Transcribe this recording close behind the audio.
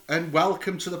and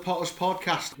welcome to the Potters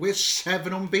Podcast. We're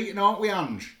 7 unbeaten, aren't we,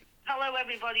 Ange? Hello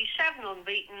everybody, 7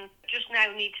 unbeaten. Just now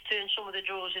need to turn some of the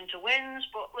draws into wins,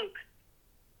 but look,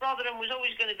 Rotherham was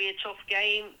always going to be a tough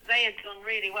game. They had done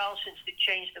really well since they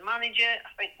changed the manager.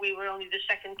 I think we were only the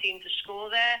second team to score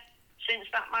there since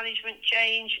that management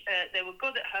change. They were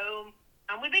good at home,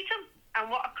 and we beat them.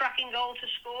 And what a cracking goal to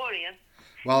score, Ian.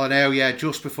 Well, I know, yeah,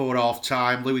 just before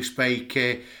half-time, Lewis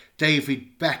Baker,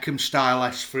 David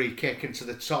Beckham-style-esque free kick into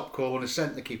the top corner,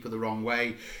 sent the keeper the wrong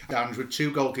way. And with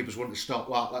 2 goalkeepers wouldn't have stopped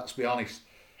that, let's be honest.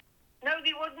 No,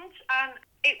 they wouldn't, and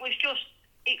it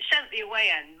sent the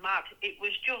away end mad. It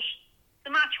was just,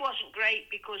 the match wasn't great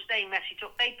because they mess it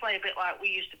up. They play a bit like we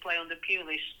used to play under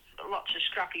Pulis. Lots of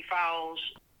scrappy fouls,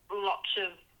 lots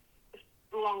of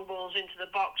long balls into the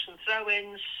box and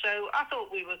throw-ins. So I thought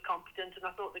we were competent and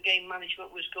I thought the game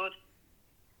management was good.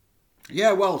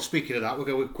 Yeah, well, speaking of that, we'll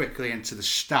go quickly into the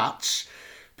stats.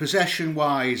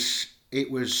 Possession-wise,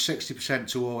 it was 60%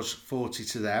 to us, 40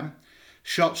 to them.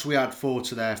 Shots, we had 4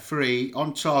 to their 3.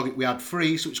 On target, we had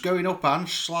 3, so it's going up, and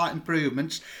slight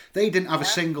improvements. They didn't have a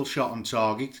single shot on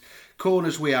target.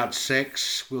 Corners, we had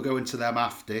 6. We'll go into them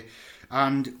after.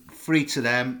 And 3 to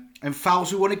them. And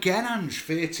fouls, we won again, Ange,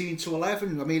 13 to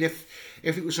 11. I mean, if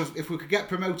we could get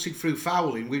promoted through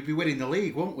fouling, we'd be winning the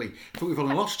league, wouldn't we? I think we've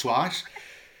only lost twice.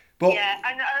 But yeah,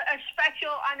 and a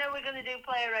special, I know we're going to do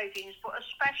player ratings, but a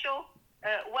special...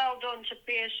 well done to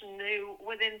Pearson, who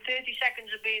within 30 seconds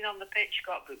of being on the pitch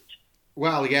got booked.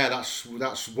 Well, yeah,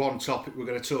 that's one topic we're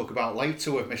going to talk about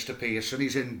later with Mr. Pearson.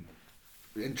 He's in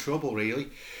trouble, really.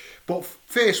 But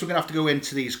first, we're going to have to go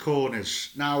into these corners.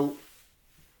 Now,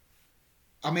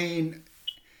 I mean,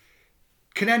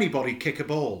 can anybody kick a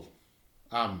ball,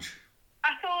 Ange?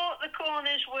 I thought the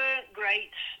corners weren't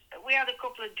great. We had a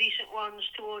couple of decent ones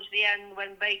towards the end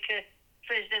when Baker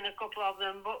fizzed in a couple of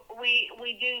them, but we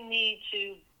do need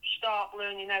to start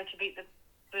learning how to beat the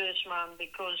first man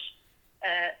because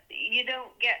you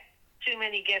don't get too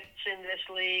many gifts in this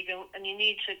league, and you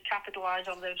need to capitalise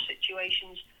on those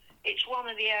situations. It's one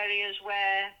of the areas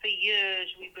where for years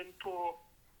we've been poor.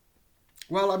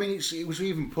 Well, I mean, it was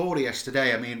even poorer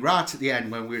yesterday. I mean, right at the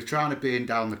end when we were trying to burn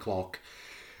down the clock,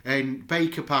 and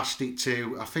Baker passed it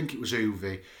to, I think it was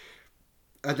Uwe,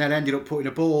 and then ended up putting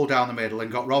a ball down the middle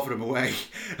and got Rotherham away.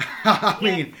 I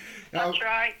mean, that's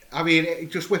right. I mean,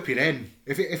 just whip it in.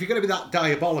 If you're going to be that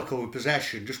diabolical with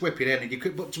possession, just whip it in. And you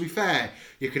could, but to be fair,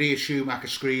 you could hear Schumacher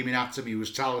screaming at him. He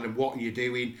was telling him, "What are you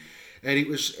doing?" And it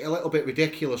was a little bit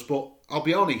ridiculous. But I'll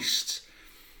be honest.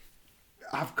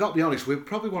 I've got to be honest. We're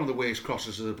probably one of the worst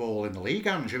crossers of the ball in the league,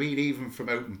 Ange. I mean, even from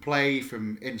open play,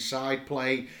 from inside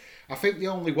play. I think the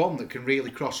only one that can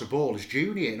really cross a ball is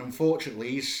Junior, and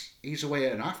unfortunately he's away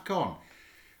at an AFCON.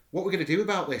 What we're going to do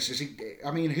about this is,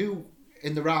 who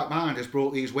in the right mind has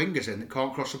brought these wingers in that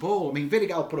can't cross a ball? I mean,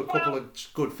 Vidigal put a couple of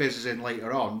good fizzes in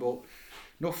later on, but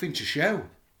nothing to show.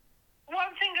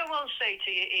 One thing I will say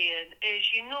to you, Ian, is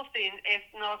you're nothing if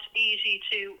not easy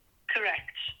to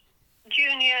correct.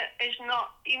 Junior is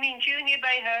not... You mean Junior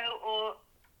Beho, or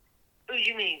who do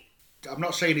you mean? I'm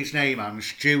not saying his name,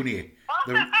 Ange. Junior.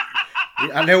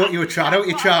 I know what you're trying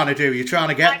to do. You're trying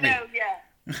to get me. I know,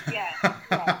 yeah,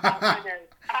 I know.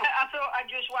 I thought I'd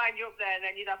just wind you up there, and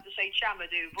then you'd have to say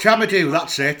Chamadou. Chamadou,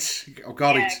 that's it. I've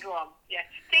got it. Yeah, go on. Yeah,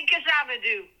 think of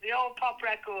Xamadou, the old pop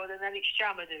record, and then it's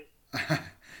Chamadou.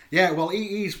 Yeah, well,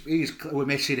 we're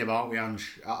missing him, aren't we,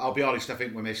 Ange? I'll be honest. I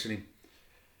think we're missing him.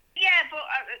 Yeah, but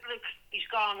look, he's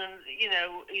gone, and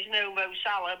he's no Mo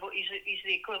Salah, but he's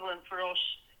the equivalent for us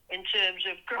in terms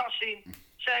of crossing.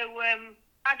 So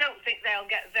I don't think they'll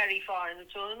get very far in the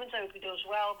tournament. I hope he does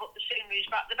well, but the sooner he's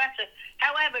back, the better.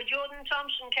 However, Jordan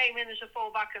Thompson came in as a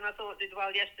fullback and I thought did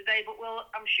well yesterday, but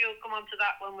I'm sure come on to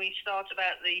that when we start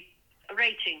about the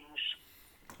ratings.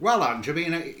 Well, Ange, I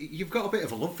mean, you've got a bit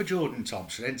of a love for Jordan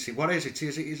Thompson, ain't you? What is it?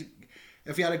 Is it?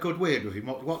 Have you had a good word with him?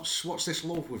 What's this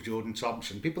love with Jordan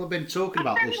Thompson? People have been talking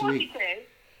about this week.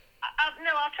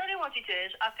 I'll tell you what it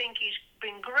is. I think he's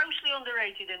been grossly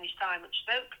underrated in his time at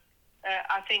Stoke.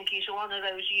 I think he's one of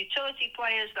those utility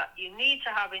players that you need to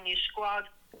have in your squad,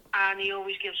 and he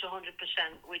always gives 100%,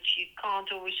 which you can't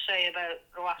always say about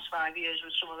the last 5 years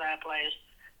with some of their players.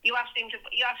 You ask him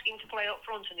to play up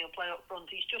front, and he'll play up front.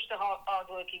 He's just a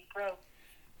hard-working pro.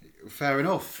 Fair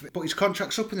enough, but his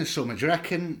contract's up in the summer. Do you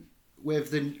reckon with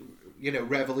the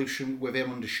revolution with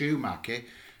him under Schumacher,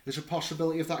 there's a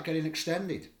possibility of that getting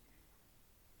extended?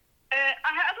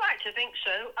 I'd like to think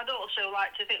so. I'd also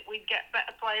like to think we'd get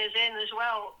better players in as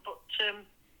well, but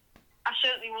I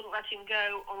certainly wouldn't let him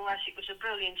go unless it was a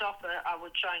brilliant offer. I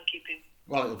would try and keep him.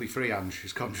 Well, it'll be free, Ange.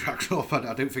 His contract's up.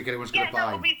 I don't think anyone's going to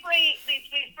buy him. It'll be free.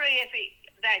 It'll be free if it...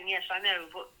 Then, yes, I know,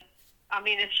 but I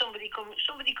mean, if somebody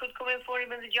could come in for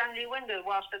him in the January window.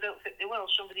 Whilst I don't think they will,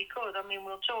 somebody could. I mean,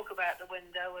 we'll talk about the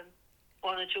window and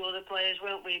one or two other players,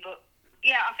 won't we? But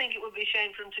yeah, I think it would be a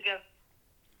shame for him to go.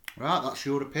 Right, that's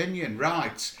your opinion.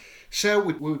 Right. So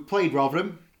we played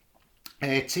Rotherham,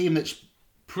 a team that's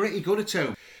pretty good at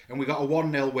home, and we got a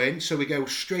 1-0 win. So we go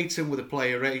straight in with the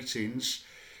player ratings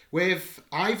with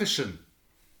Iverson.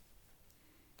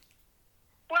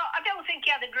 Well, I don't think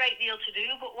he had a great deal to do,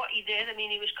 but what he did, I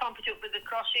mean, he was competent with the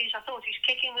crosses. I thought his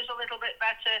kicking was a little bit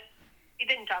better. He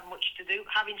didn't have much to do.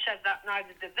 Having said that,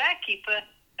 neither did their keeper,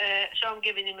 so I'm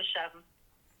giving him a 7.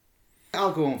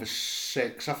 I'll go on for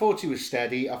 6. I thought he was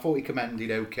steady. I thought he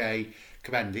commanded okay.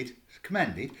 Commanded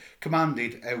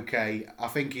okay. I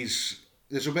think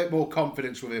there's a bit more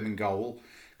confidence with him in goal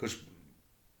because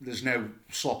there's no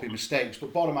sloppy mistakes.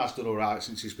 But Bonham has done all right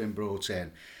since he's been brought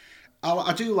in.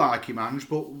 I do like him, Ange,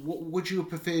 but would you have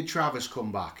preferred Travers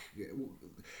come back?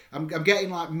 I'm getting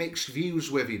like mixed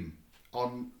views with him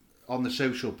on the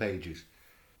social pages.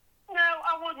 No,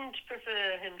 I wouldn't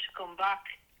prefer him to come back.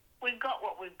 We've got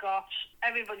what we've got.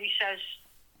 Everybody says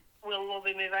we'll love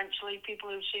him eventually. People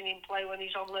who've seen him play when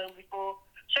he's on loan before.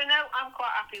 So no, I'm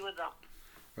quite happy with that.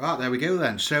 Right, there we go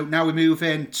then. So now we move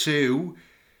into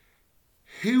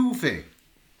Hoover.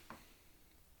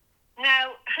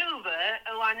 Now, Hoover,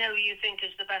 who I know you think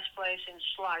is the best player since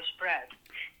sliced bread.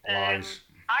 Lies.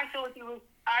 I thought he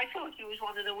was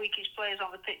one of the weakest players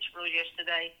on the pitch for us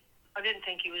yesterday. I didn't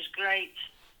think he was great.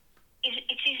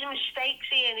 It's his mistakes,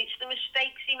 Ian. It's the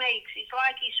mistakes he makes. It's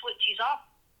like he switches off.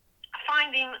 I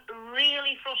find him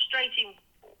really frustrating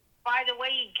by the way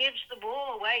he gives the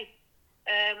ball away.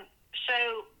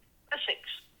 So, a 6.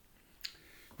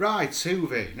 Right,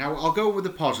 Hoover. Now, I'll go with the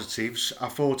positives. I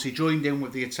thought he joined in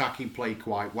with the attacking play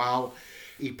quite well.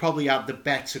 He probably had the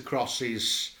better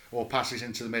crosses or passes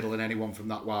into the middle than anyone from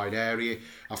that wide area.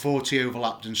 I thought he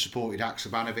overlapped and supported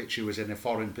Haksabanovic, who was in a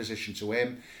foreign position to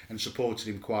him, and supported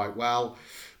him quite well.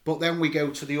 But then we go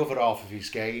to the other half of his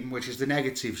game, which is the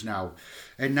negatives now.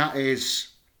 And that is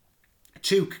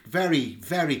too very,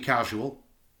 very casual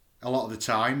a lot of the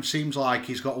time. Seems like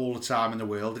he's got all the time in the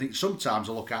world. And sometimes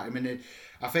I look at him and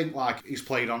I think like he's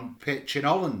played on pitch in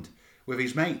Holland with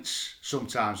his mates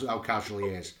sometimes, how casual he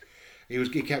is.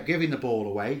 He kept giving the ball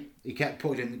away. He kept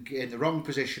putting it in the wrong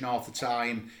position half the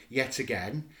time yet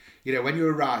again. You know, when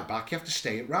you're a right back, you have to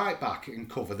stay at right back and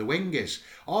cover the wingers.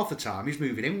 Half the time he's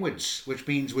moving inwards, which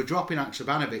means we're dropping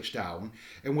Haksabanovic down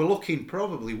and we're looking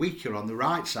probably weaker on the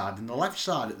right side than the left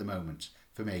side at the moment,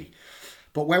 for me.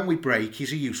 But when we break,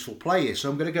 he's a useful player. So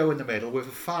I'm going to go in the middle with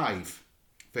a 5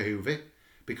 for Hoover,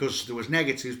 because there was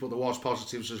negatives, but there was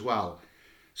positives as well.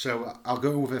 So I'll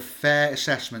go with a fair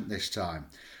assessment this time.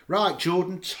 Right,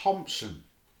 Jordan Thompson.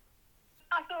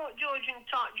 I thought Jordan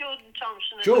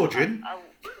Thompson... Jordan?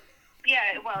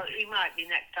 Yeah, well, he might be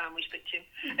next time we speak to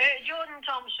him. Jordan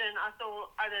Thompson, I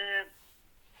thought, had a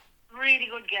really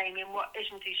good game in what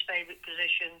isn't his favourite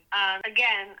position. And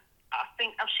again, I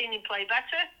think I've seen him play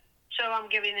better, so I'm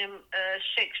giving him a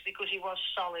 6 because he was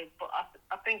solid. But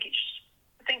I think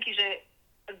he's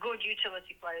a good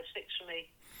utility player. 6 for me.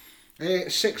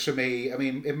 6 for me. I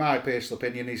mean, in my personal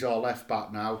opinion, he's our left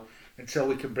back now. Until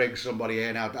we can bring somebody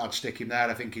in, I'd stick him there.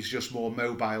 I think he's just more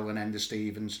mobile than Ender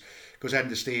Stevens. Because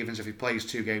Ender Stevens, if he plays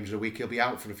 2 games a week, he'll be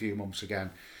out for a few months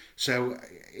again. So,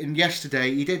 in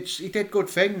yesterday, he did good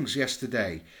things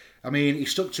yesterday. I mean, he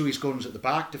stuck to his guns at the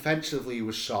back. Defensively, he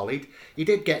was solid. He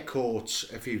did get caught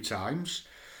a few times,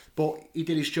 but he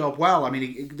did his job well. I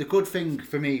mean, the good thing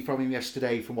for me from him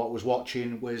yesterday, from what I was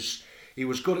watching, was he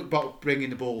was good at bringing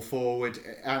the ball forward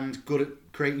and good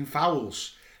at creating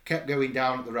fouls. Kept going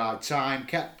down at the right time,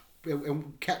 kept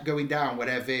going down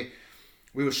whenever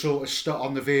we were sort of stuck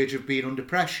on the verge of being under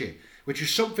pressure, which is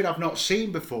something I've not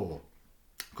seen before.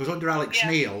 Because under Alex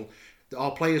Neil,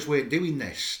 our players weren't doing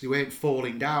this. They weren't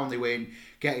falling down. They weren't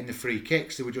getting the free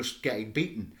kicks. They were just getting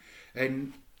beaten.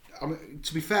 And I mean,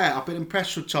 to be fair, I've been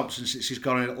impressed with Thompson since he's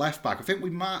gone in at left back. I think we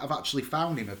might have actually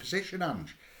found him a position,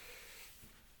 Ange.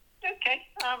 Okay,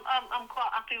 I'm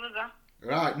quite happy with that.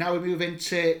 Right, now we move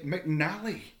into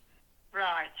McNally.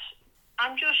 Right.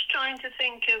 I'm just trying to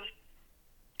think of...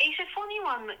 He's a funny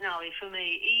one, McNally, for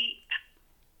me.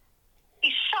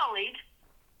 He's solid.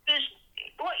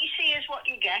 What you see is what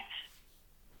you get,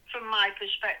 from my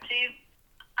perspective.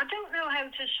 I don't know how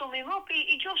to sum him up.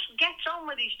 He just gets on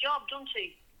with his job, doesn't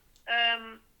he?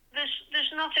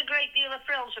 There's not a great deal of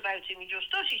frills about him. He just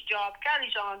does his job,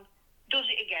 carries on, does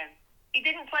it again. He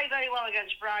didn't play very well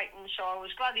against Brighton, so I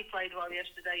was glad he played well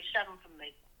yesterday. 7 from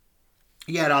me.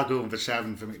 Yeah, I'll go for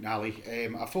 7 for McNally.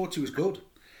 I thought he was good.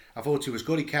 I thought he was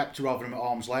good. He kept Rotherham at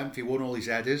arm's length. He won all his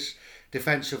headers.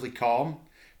 Defensively calm.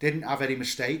 Didn't have any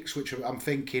mistakes, which I'm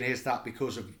thinking is that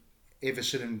because of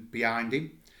Iverson and behind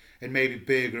him, and maybe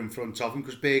Berger in front of him,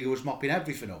 because Berger was mopping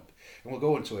everything up. And we'll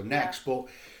go on to him next. But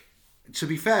to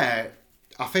be fair,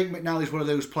 I think McNally's one of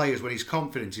those players, when he's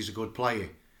confident, he's a good player.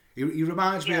 He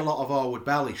reminds me a lot of Arwood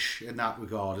Bellish in that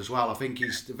regard as well. I think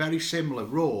he's very similar,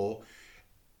 raw,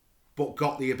 but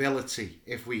got the ability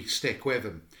if we stick with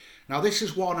him. Now, this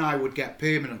is one I would get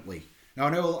permanently. Now, I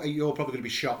know you're probably going to be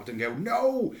shocked and go,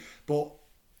 no, but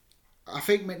I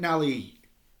think McNally,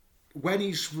 when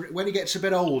he gets a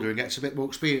bit older and gets a bit more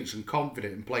experience and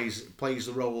confident and plays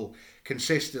the role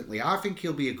consistently, I think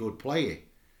he'll be a good player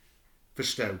for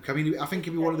Stoke. I mean, I think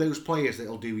he'll be one of those players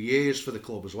that'll do years for the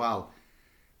club as well,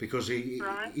 because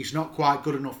he's not quite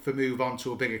good enough to move on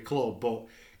to a bigger club, but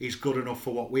he's good enough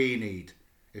for what we need,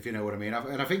 if you know what I mean.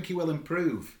 And I think he will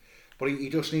improve, but he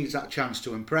just needs that chance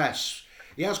to impress.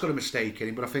 He has got a mistake in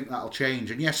him, but I think that'll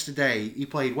change. And yesterday, he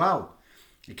played well.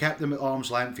 He kept them at arm's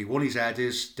length. He won his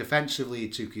headers. Defensively, he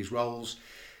took his roles.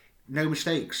 No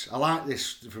mistakes. I like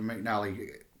this from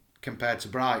McNally compared to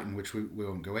Brighton, which we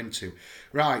won't go into.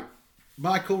 Right,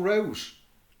 Michael Rose.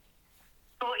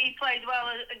 But he played well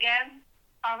again.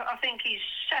 I think he's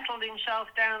settled himself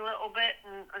down a little bit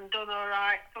and done all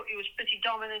right. Thought he was pretty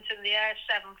dominant in the air.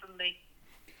 7 from me.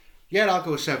 Yeah, I'll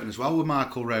go 7 as well with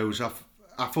Michael Rose.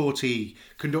 I thought he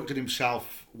conducted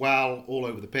himself well all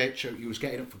over the pitch. He was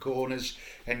getting up for corners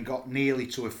and got nearly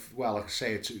to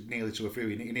nearly to a few.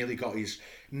 He nearly got his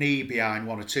knee behind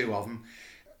one or two of them.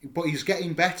 But he's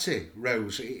getting better,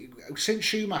 Rose. Since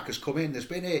Schumacher's come in, there's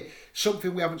been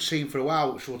something we haven't seen for a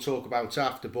while, which we'll talk about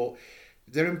after, but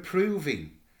they're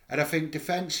improving. And I think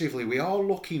defensively, we are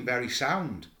looking very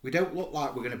sound. We don't look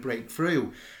like we're going to break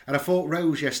through. And I thought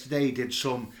Rose yesterday did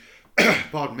some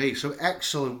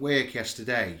excellent work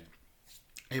yesterday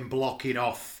in blocking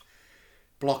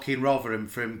Rotherham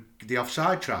from the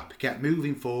offside trap. He kept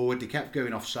moving forward, he kept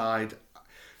going offside.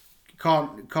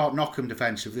 Can't knock him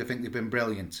defensively. I think they've been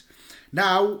brilliant.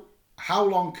 Now, how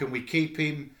long can we keep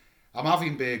him? I'm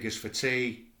having burgers for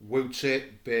tea. Woot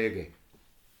it, Berger.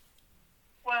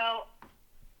 Well,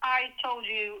 I told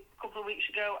you a couple of weeks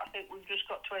ago, I think we've just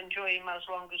got to enjoy him as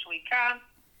long as we can.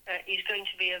 He's going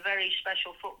to be a very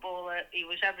special footballer. He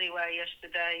was everywhere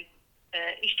yesterday.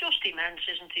 He's just immense,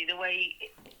 isn't he? The way,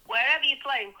 wherever you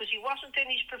play him, because he wasn't in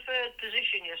his preferred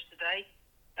position yesterday.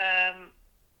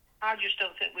 I just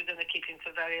don't think we're going to keep him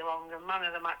for very long. And man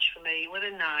of the match for me with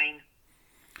a 9.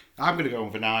 I'm going to go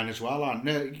on for 9 as well. I'll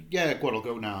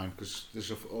go 9 because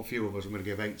there's a few of us I'm going to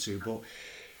give 8 to. But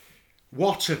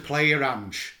what a player,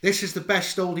 Ange. This is the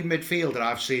best holding midfielder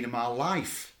I've seen in my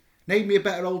life. Name me a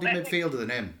better holding midfielder than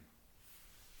him.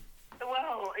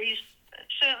 Well, he's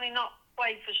certainly not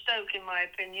played for Stoke in my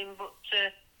opinion, but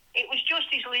it was just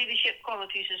his leadership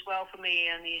qualities as well for me,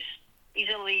 and he's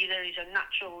a leader, he's a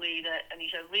natural leader, and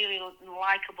he's a really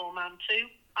likeable man too.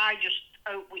 I just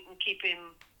hope we can keep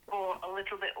him for a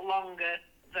little bit longer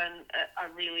than I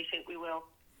really think we will.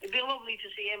 It'd be lovely to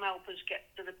see him help us get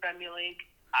to the Premier League.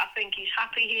 I think he's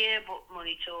happy here, but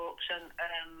money talks, and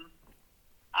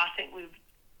I think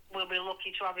we'll be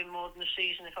lucky to have him more than a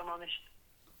season, if I'm honest.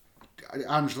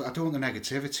 Angela, I don't want the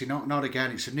negativity. Not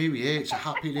again. It's a new year. It's a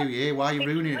happy new year. Why are you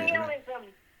ruining it?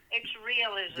 It's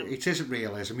realism. It isn't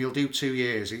realism. He'll do 2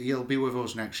 years. He'll be with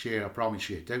us next year, I promise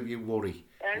you. Don't you worry.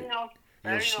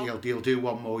 He'll do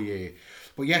 1 more year.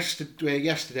 But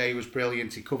yesterday was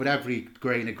brilliant. He covered every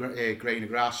grain of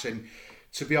grass. And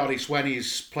to be honest, when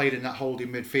he's played in that holding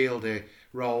midfielder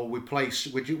role,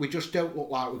 we just don't look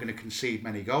like we're going to concede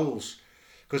many goals.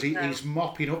 Because he's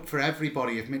mopping up for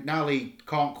everybody. If McNally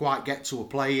can't quite get to a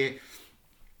player,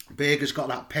 Berger's got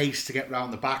that pace to get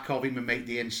round the back of him and make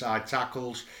the inside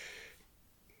tackles.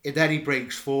 And then he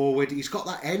breaks forward. He's got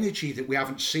that energy that we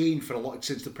haven't seen for a lot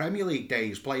since the Premier League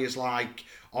days. Players like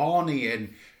Arnie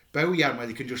and Bojan, where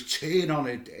they can just turn on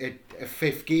a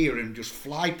fifth gear and just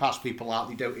fly past people like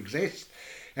they don't exist.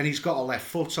 And he's got a left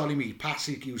foot on him.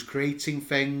 He was creating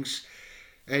things.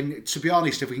 And to be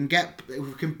honest, if we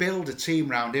can build a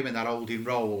team around him in that holding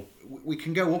role, we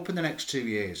can go up in the next 2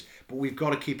 years. But we've got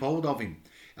to keep hold of him.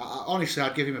 Honestly,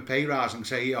 I'd give him a pay rise and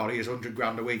say, here's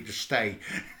 $100,000 a week, just stay.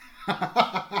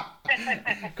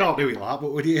 Can't do it like that,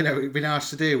 but it'd be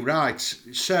nice to do. Right,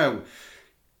 so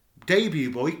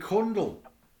debut boy Kundal.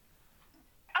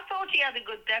 I thought he had a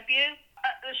good debut.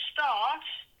 At the start,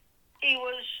 he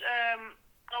was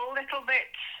a little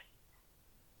bit.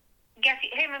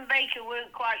 Him and Baker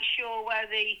weren't quite sure where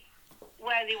they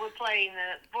were playing,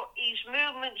 but his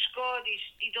movement's good.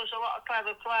 He does a lot of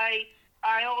clever play.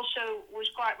 I also was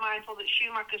quite mindful that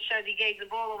Schumacher said he gave the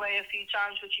ball away a few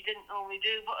times, which he didn't normally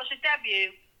do. But as a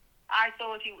debut, I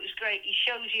thought he was great. He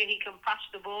shows you he can pass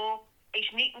the ball. He's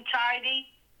neat and tidy.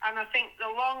 And I think the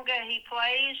longer he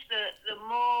plays, the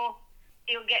more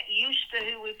he'll get used to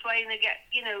who we're playing against,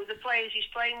 the players he's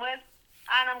playing with.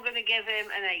 And I'm going to give him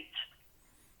an 8.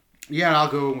 Yeah, I'll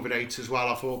go with an 8 as well.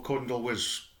 I thought Cundle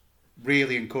was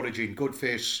really encouraging. Good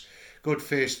first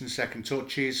and second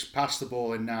touches, passed the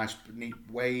ball in nice, neat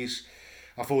ways.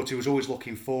 I thought he was always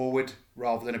looking forward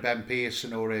rather than a Ben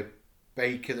Pearson or a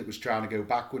Baker that was trying to go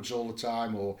backwards all the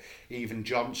time, or even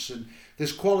Johnson.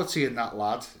 There's quality in that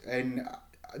lad, and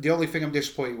the only thing I'm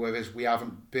disappointed with is we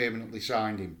haven't permanently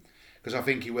signed him, because I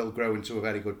think he will grow into a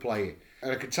very good player.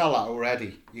 And I can tell that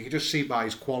already. You can just see by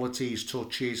his quality, his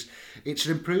touches. It's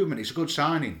an improvement. It's a good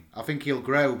signing. I think he'll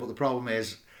grow, but the problem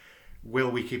is, will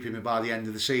we keep him by the end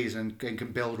of the season and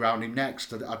can build around him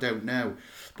next? I don't know.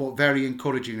 But very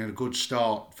encouraging and a good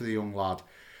start for the young lad.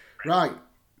 Right,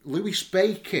 Lewis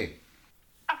Baker.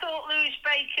 I thought Lewis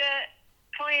Baker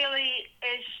clearly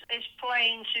is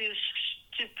playing to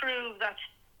prove that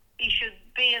he should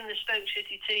be in the Stoke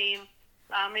City team.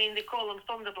 I mean, they call them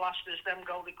Thunder Blasters, them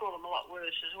goal. They call them a lot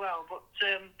worse as well. But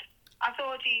I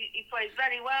thought he played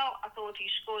very well. I thought he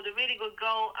scored a really good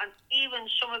goal. And even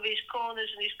some of his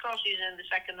corners and his crosses in the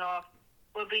second half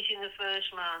were beating the first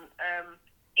man.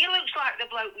 He looks like the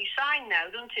bloke we signed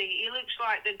now, doesn't he? He looks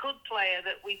like the good player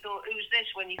that we thought, who's this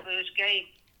when he first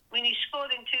came? I mean, he's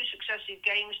scored in 2 successive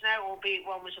games now, albeit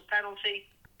one was a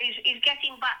penalty. He's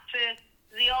getting back to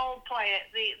the old player,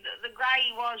 the guy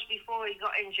he was before he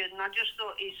got injured, and I just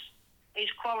thought his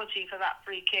quality for that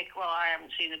free kick, well, I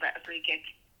haven't seen a better free kick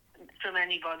from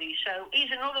anybody. So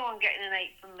he's another one getting an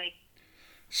 8 from me.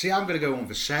 See, I'm going to go on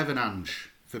for 7,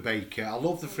 Ange, for Baker. I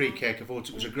love the free kick. I thought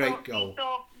it was a great goal.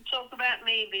 Talk about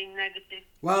me being negative.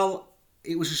 Well,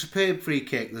 it was a superb free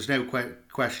kick. There's no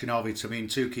question of it. I mean,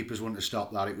 2 keepers wouldn't have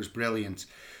stopped that. It was brilliant.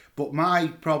 But my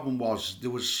problem was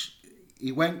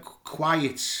he went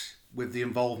quiet with the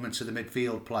involvement of the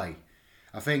midfield play.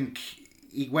 I think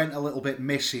he went a little bit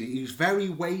missing. He was very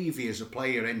wavy as a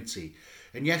player, isn't he?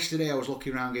 And yesterday I was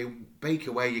looking around going,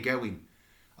 Baker, where are you going?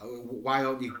 Why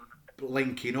aren't you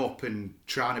linking up and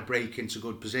trying to break into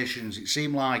good positions? It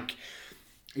seemed like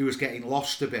he was getting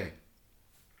lost a bit.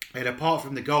 And apart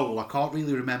from the goal, I can't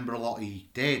really remember a lot he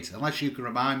did, unless you can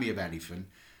remind me of anything.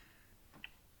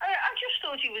 I just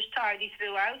thought he was tidy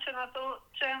throughout, and I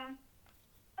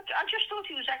just thought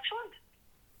he was excellent.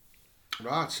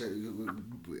 Right,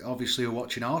 obviously we're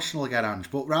watching Arsenal again,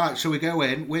 Ange. But right, so we go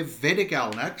in with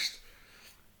Vidigal next.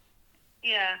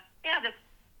 Yeah. I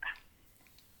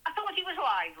thought he was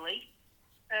lively.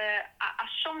 I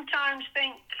sometimes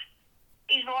think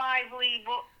he's lively,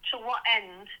 but to what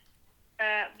end?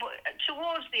 But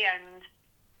towards the end,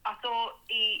 I thought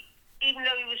even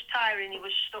though he was tiring, he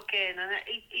was stuck in, and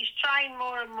he's trying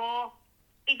more and more.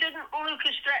 He didn't look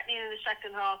as threatening in the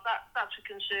second half. That's a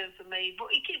concern for me.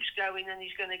 But he keeps going, and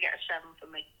he's going to get a 7 for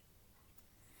me.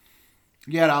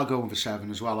 Yeah, I'll go with a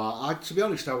 7 as well. I to be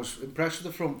honest, I was impressed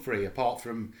with the front three, apart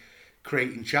from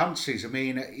creating chances. I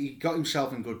mean, he got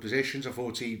himself in good positions. I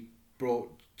thought he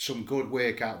brought some good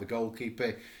work out of the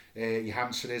goalkeeper.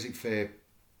 Johansson, is it, for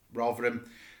Rotherham.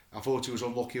 I thought he was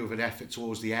unlucky with an effort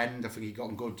towards the end. I think he got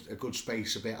in a good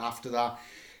space a bit after that.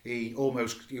 He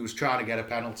was trying to get a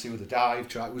penalty with a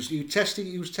dive.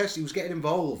 He was getting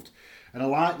involved, and I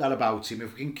like that about him.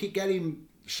 If we can keep getting,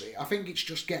 I think it's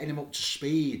just getting him up to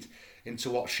speed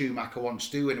into what Schumacher wants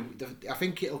to do, and I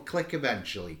think it'll click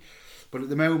eventually. But at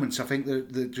the moment, I think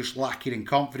they're just lacking in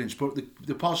confidence. But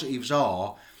the positives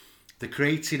are they're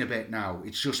creating a bit now.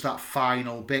 It's just that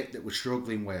final bit that we're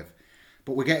struggling with.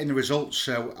 But we're getting the results,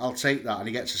 so I'll take that, and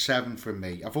he gets a 7 from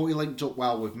me. I thought he linked up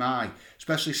well with Mai,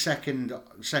 especially second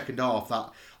half,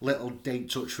 that little date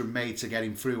touch from May to get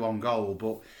him through on goal,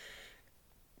 but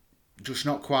just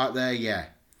not quite there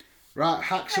yet. Right,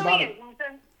 Haxaban.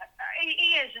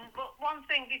 He isn't, but one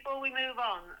thing before we move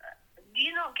on, do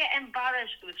you not get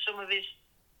embarrassed with some of his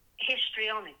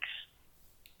histrionics?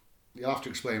 You'll have to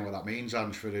explain what that means,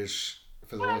 Ange, for the listeners.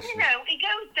 He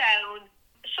goes down,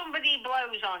 somebody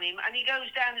blows on him, and he goes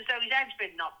down as though his head's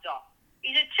been knocked off.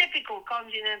 He's a typical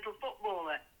continental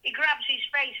footballer. He grabs his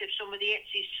face if somebody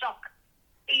hits his sock.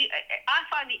 I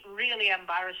find it really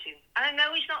embarrassing. And I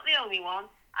know he's not the only one,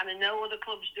 and I know other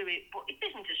clubs do it, but it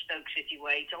isn't a Stoke City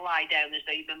way to lie down as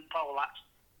though you've been poleaxed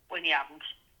when you haven't.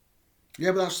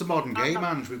 Yeah, but that's the modern game,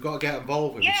 Ange. We've got to get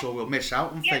involved with it, so we'll miss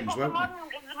out on things, won't we?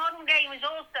 The modern game is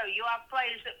also, you have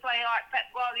players that play like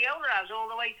Pep Guardiola has all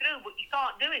the way through, but you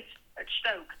can't do it at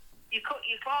Stoke. You cut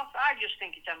your cloth. I just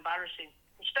think it's embarrassing.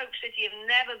 Stoke City have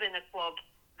never been a club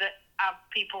that have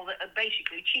people that are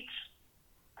basically cheats.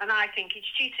 And I think it's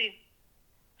cheating.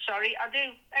 Sorry, I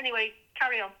do. Anyway,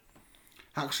 carry on.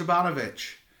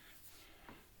 Haksabanovic.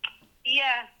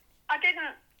 Yeah, I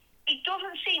didn't. He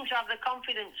doesn't seem to have the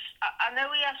confidence. I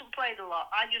know he hasn't played a lot.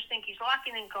 I just think he's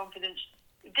lacking in confidence.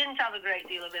 He didn't have a great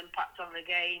deal of impact on the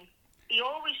game. He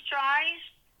always tries.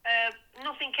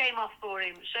 Nothing came off for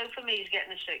him. So for me, he's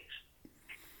getting a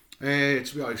 6.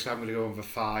 To be honest, I'm going to go over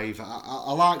 5.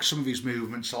 I like some of his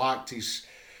movements. I liked his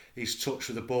touch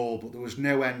with the ball, but there was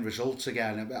no end result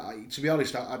again. To be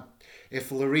honest,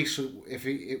 if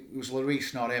it was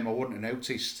Lloris, not him, I wouldn't have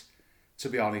noticed. To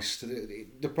be honest,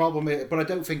 the problem is, but I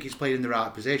don't think he's playing in the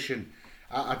right position.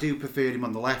 I do prefer him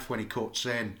on the left when he cuts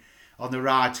in. On the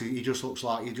right, he just looks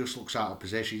out of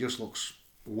position. He just looks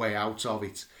way out of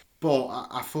it. But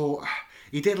I thought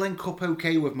he did link up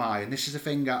okay with Maya, and this is the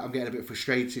thing that I'm getting a bit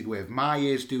frustrated with.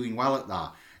 Maya's doing well at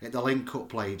that, at the link up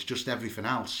play. It's just everything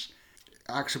else.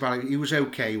 Haksabanovic, he was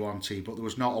okay, wasn't he? But there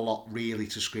was not a lot really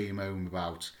to scream home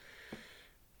about.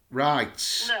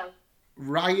 Right. No.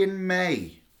 Ryan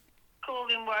May. Call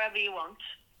him whatever you want.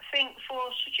 I think for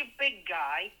such a big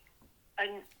guy,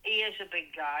 and he is a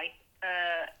big guy,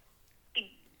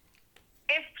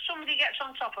 if somebody gets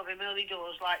on top of him early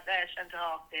doors like their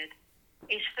centre-half did,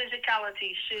 his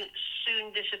physicality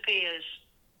soon disappears.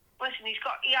 Listen, he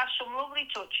has some lovely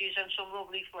touches and some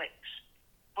lovely flicks,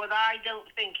 but I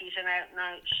don't think he's an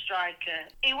out-and-out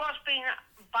striker. He was being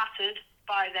battered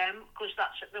by them because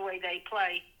that's the way they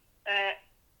play,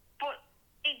 but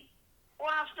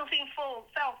whilst nothing fell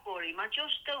for him, I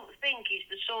just don't think he's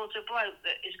the sort of bloke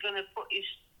that is going to put his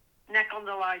neck on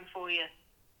the line for you.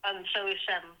 And so is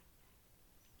 7.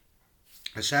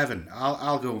 A 7.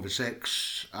 I'll go with a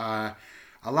 6. I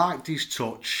liked his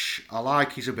touch. I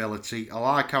like his ability. I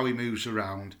like how he moves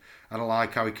around, and I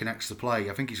like how he connects the play.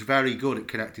 I think he's very good at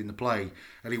connecting the play,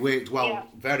 and he worked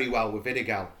very well with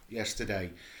Vidigal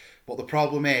yesterday. But the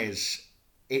problem is,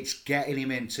 it's getting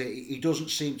him into... He doesn't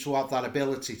seem to have that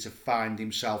ability to find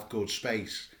himself good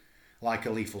space, like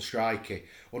a lethal striker.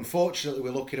 Unfortunately,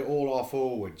 we're looking at all our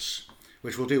forwards,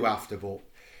 which we'll do after, but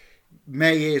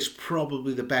May is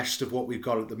probably the best of what we've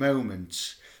got at the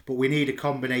moment, but we need a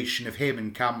combination of him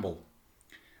and Campbell,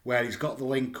 where he's got the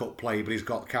link-up play, but he's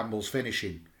got Campbell's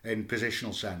finishing in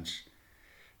positional sense.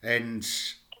 And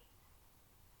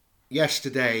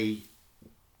yesterday,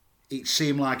 it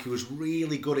seemed like he was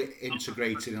really good at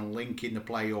integrating and linking the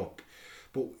play up.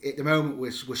 But at the moment,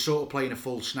 we're sort of playing a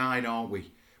false 9, aren't we?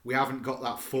 We haven't got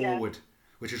that forward,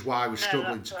 which is why we're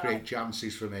struggling to create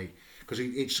chances for me.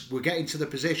 Because we're getting to the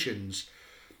positions,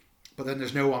 but then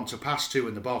there's no one to pass to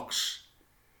in the box.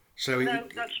 So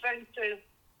that's very true.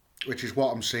 Which is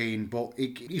what I'm seeing. But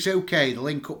he's okay. The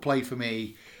link-up play for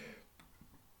me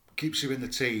keeps him in the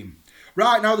team.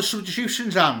 Right, now the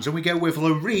substitutions, hands, and we go with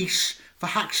Lloris for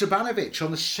Haksabanovic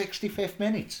on the 65th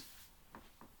minute.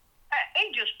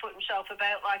 He just put himself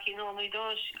about like he normally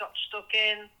does. He got stuck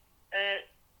in.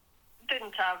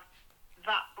 Didn't have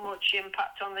that much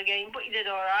impact on the game, but he did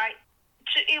all right.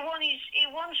 He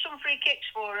won some free kicks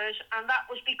for us, and that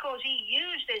was because he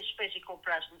used his physical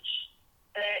presence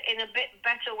in a bit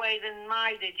better way than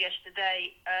Mai did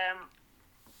yesterday.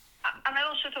 And I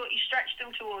also thought he stretched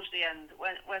him towards the end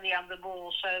when he had the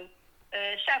ball. So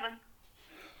 7.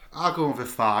 I'll go with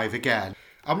 5 again.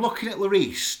 I'm looking at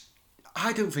Lloris.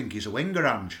 I don't think he's a winger,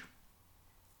 Ange.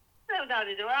 No,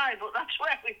 neither do I, but that's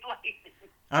where we play.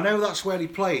 I know that's where he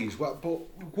plays, but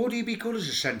would he be good as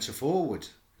a centre forward?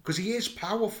 Because he is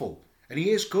powerful and he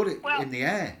is good in the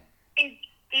air.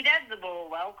 He'd head the ball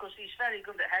well because he's very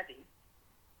good at heading.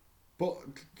 But,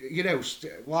 you know,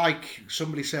 like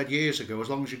somebody said years ago, as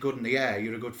long as you're good in the air,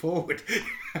 you're a good forward.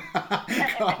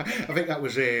 I think that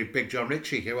was Big John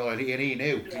Ritchie. Well, and he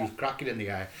knew he was cracking in the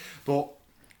air. But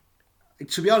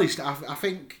to be honest, I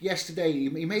think yesterday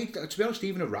he made, to be honest,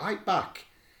 even a right back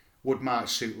might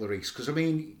suit Lloris. Because, I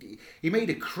mean, he made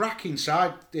a cracking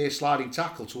sliding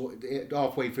tackle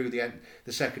halfway through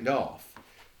the second half.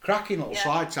 Cracking little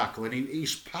slide tackle. And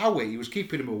his power, he was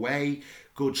keeping him away,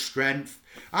 good strength.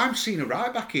 I'm seeing a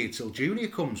right back here till Junior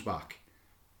comes back.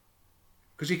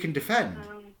 Because he can defend.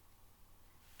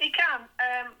 He can,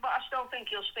 but I still think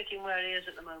he'll stick him where he is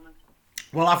at the moment.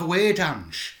 Well, have a word,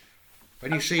 Ange.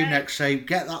 When you see him next, say,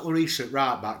 get that Lloris at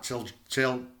right back till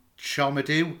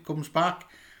Chamadou comes back.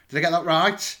 Did I get that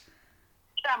right?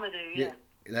 Chamadou, yeah.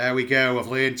 There we go, I've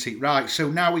learnt it. Right, so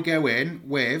now we go in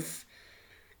with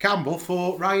Campbell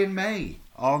for Ryan May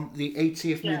on the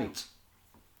 80th minute.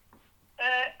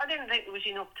 I didn't think there was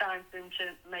enough time for him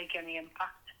to make any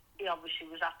impact. He obviously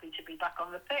was happy to be back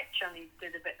on the pitch and he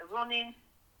did a bit of running.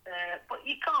 But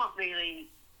you can't really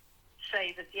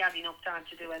say that he had enough time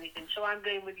to do anything. So I'm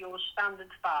going with your standard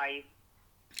 5.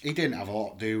 He didn't have a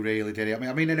lot to do, really, did he?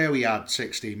 I mean, I know he had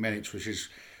 16 minutes, which is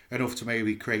enough to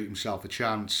maybe create himself a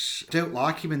chance. I don't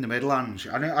like him in the Midlands.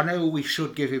 I know we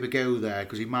should give him a go there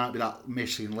because he might be that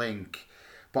missing link,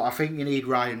 but I think you need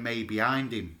Ryan May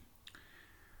behind him.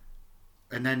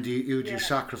 And then do you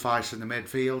sacrifice in the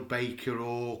midfield, Baker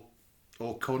or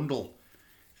Cundle,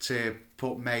 to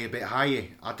put May a bit higher?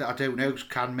 I don't know.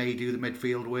 Can May do the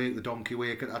midfield work, the donkey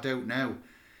work? I don't know.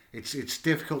 It's a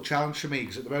difficult challenge for me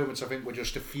because at the moment I think we're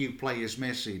just a few players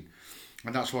missing,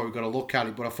 and that's why we've got to look at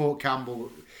it. But I thought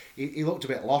Campbell, he looked a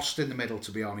bit lost in the middle,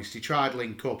 to be honest. He tried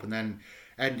link up and then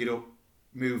ended up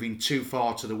moving too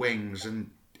far to the wings, and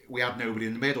we had nobody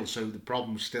in the middle, so the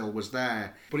problem still was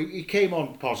there. But he came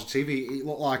on positive. He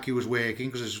looked like he was working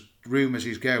because there's rumours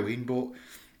he's going, but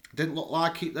didn't look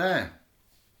like it there.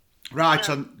 Right,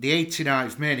 on the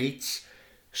 89th minute,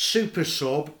 super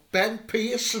sub Ben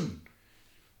Pearson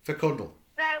for Cundle.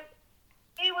 Now,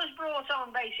 he was brought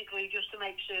on basically just to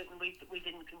make certain we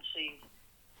didn't concede.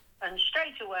 And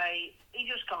straight away, he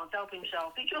just can't help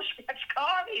himself. He just gets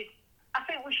carded. I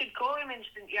think we should call him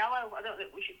instant yellow. I don't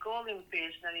think we should call him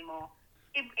Pearson anymore.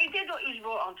 He did what he was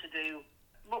brought on to do,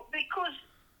 but because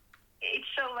it's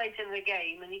so late in the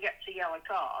game and he gets a yellow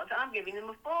card, I'm giving him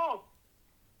a 4.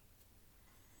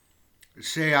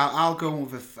 See, I'll go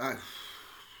with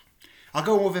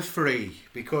a 3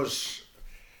 because,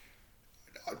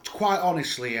 quite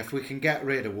honestly, if we can get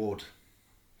rid of Wood,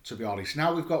 to be honest,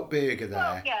 now we've got Berger there.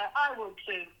 Well, yeah, I would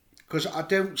too. Because I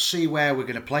don't see where we're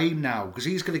going to play him now. Because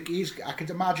I can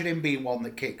imagine him being one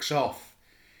that kicks off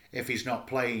if he's not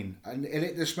playing. And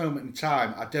at this moment in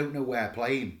time, I don't know where to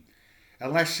play him.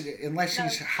 Unless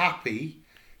he's happy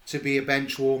to be a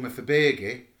bench warmer for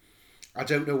Berger, I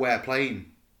don't know where to play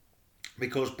him.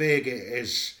 Because Berger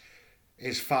is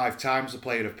 5 times the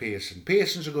player of Pearson.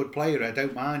 Pearson's a good player, I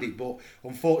don't mind it. But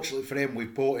unfortunately for him,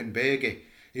 we've brought in Berger,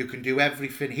 who can do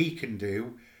everything he can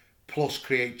do, plus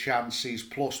create chances,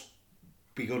 plus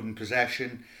be good in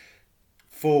possession,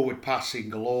 forward passing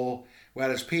galore.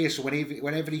 Whereas Pearson,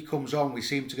 whenever he comes on, we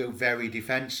seem to go very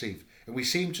defensive, and we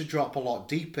seem to drop a lot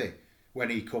deeper when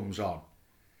he comes on.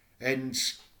 And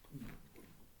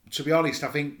to be honest, I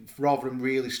think Rotherham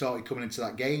really started coming into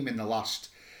that game in the last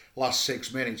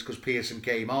 6 minutes because Pearson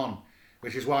came on,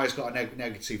 which is why he's got a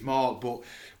negative mark. But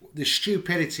the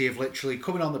stupidity of literally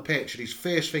coming on the pitch and his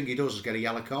first thing he does is get a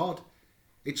yellow card.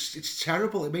 It's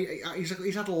terrible. I mean,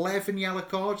 he's had 11 yellow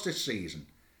cards this season.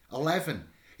 11.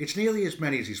 It's nearly as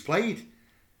many as he's played.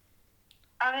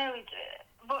 I know,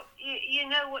 but you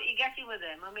know what you're getting with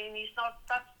him. I mean,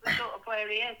 that's the sort of player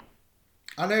he is.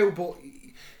 I know, but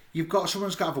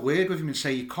someone's got to have a word with him and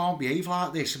say, you can't behave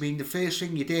like this. I mean, the first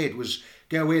thing you did was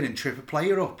go in and trip a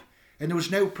player up. And there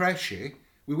was no pressure.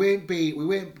 They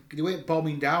weren't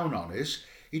bombing down on us.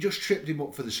 He just tripped him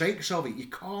up for the sake of it. You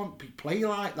can't play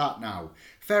like that now.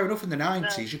 Fair enough, in the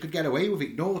 90s you could get away with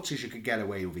it. Noughties you could get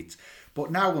away with it.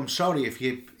 But now I'm sorry, if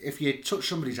you touch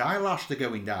somebody's eyelash, they're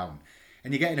going down.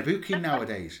 And you're getting a booking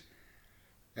nowadays.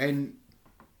 And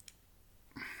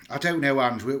I don't know,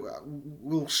 Andrew.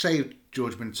 We'll save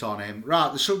judgment on him.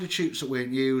 Right, the substitutes that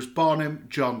weren't used: Bonham,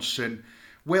 Johnson,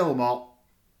 Wilmot,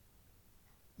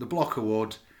 the blocker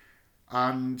Wood,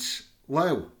 and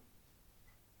Lowe.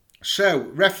 So,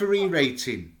 referee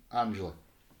rating, Angela.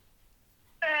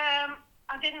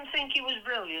 I didn't think he was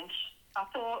brilliant. I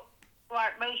thought,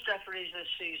 like most referees this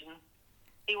season,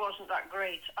 he wasn't that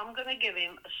great. I'm going to give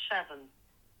him a 7.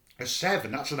 A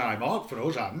 7? That's an high mark for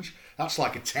us, Ange. That's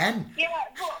like a 10. Yeah,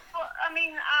 but I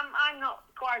mean, I'm not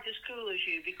quite as cool as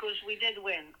you because we did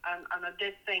win, and I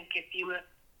did think if you were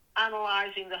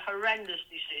analysing the horrendous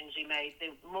decisions he made,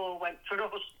 more went for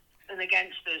us than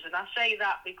against us. And I say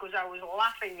that because I was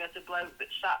laughing at a bloke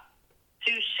that sat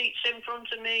 2 seats in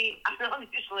front of me, and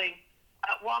honestly,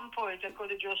 at one point I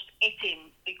could have just hit him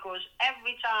because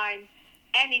every time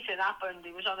anything happened,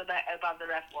 he was on about how bad the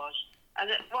ref was. And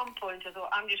at one point I thought,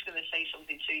 I'm just going to say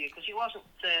something to you because he wasn't,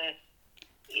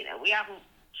 we haven't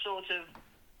sort of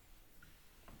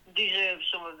deserved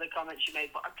some of the comments you made,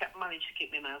 but I managed to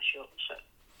keep my mouth shut. So,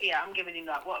 yeah, I'm giving him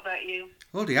that. What about you?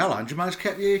 Bloody hell, Andrew, managed to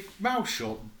keep your mouth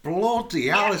shut. Bloody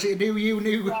hell, is it a new year?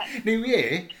 New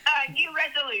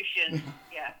resolution,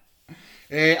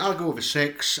 yeah. I'll go with a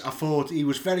 6. I thought he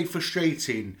was very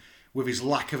frustrating with his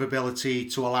lack of ability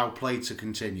to allow play to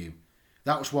continue.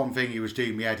 That was one thing he was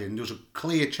doing me head in. There was a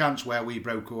clear chance where we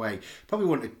broke away. Probably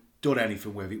wouldn't have done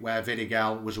anything with it, where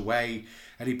Vidigal was away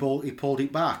and he pulled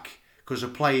it back because a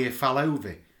player fell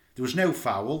over. There was no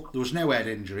foul, there was no head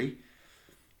injury.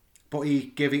 but he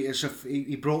gave it as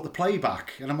he brought the play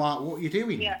back, and I'm like, what are you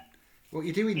doing? Yeah. What are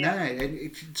you doing there?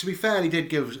 And to be fair, he did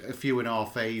give a few in our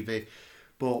favour,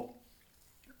 but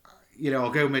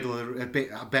I'll go a bit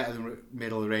better than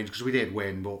middle of the range because we did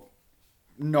win, but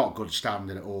not good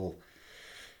standing at all.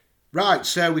 Right,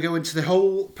 so we go into the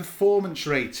whole performance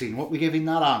rating. What are we giving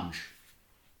that, Ange?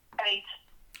 8.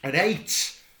 An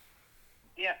 8.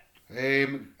 Yeah.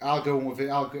 I'll go with it.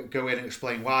 I'll go in and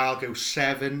explain why. I'll go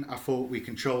 7. I thought we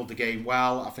controlled the game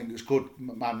well. I think it was good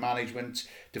man management.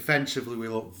 Defensively, we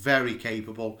looked very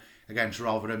capable against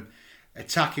Rotherham.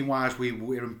 Attacking wise,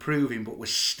 we're improving, but we're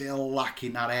still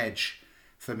lacking that edge.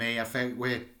 For me, I think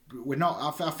we're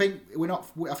not. I think we're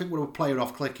not. I think we're a player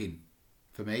off clicking.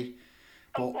 For me,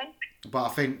 but I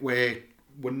think we're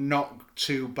not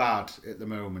too bad at the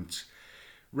moment.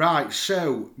 Right,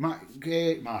 so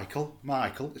Michael,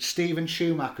 Stephen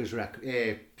Schumacher's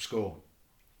score.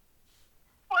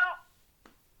 Well,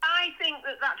 I think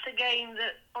that's a game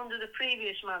that under the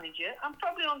previous manager, and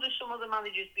probably under some other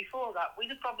managers before that, we'd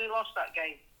have probably lost that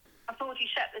game. I thought he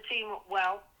set the team up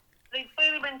well. They've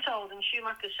clearly been told, and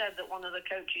Schumacher said that one of the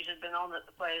coaches had been on at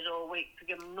the players all week to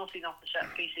give them nothing off the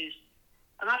set pieces.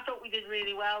 And I thought we did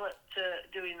really well at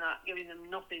doing that, giving them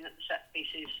nothing at the set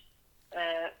pieces.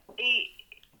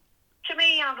 To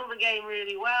me, he handled the game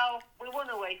really well. We won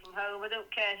away from home. I don't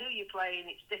care who you're playing.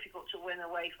 It's difficult to win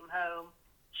away from home.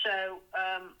 So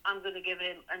I'm going to give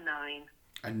him a 9.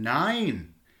 A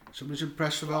 9? Somebody's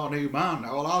impressed with our new man.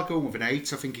 Well, I'll go with an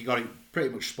 8. I think he got it pretty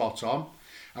much spot on.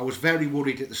 I was very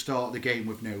worried at the start of the game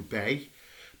with no Bay.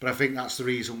 But I think that's the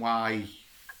reason why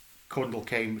Cundle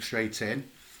came straight in.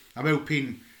 I'm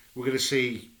hoping we're going to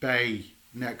see Bay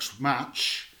next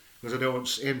match, because I don't want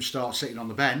him start sitting on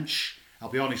the bench. I'll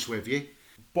be honest with you.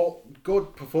 But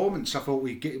good performance. I thought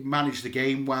we managed the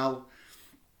game well.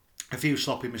 A few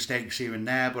sloppy mistakes here and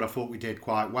there, but I thought we did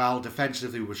quite well.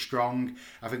 Defensively, we were strong.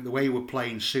 I think the way we're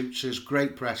playing suits us.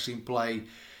 Great pressing play.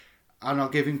 And I'll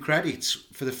give him credit.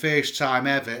 For the first time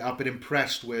ever, I've been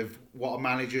impressed with what a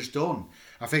manager's done.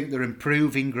 I think they're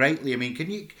improving greatly. I mean,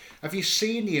 have you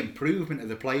seen the improvement of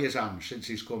the players, Ange, since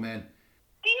he's come in?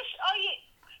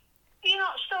 Do you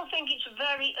not still think it's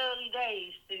very early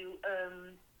days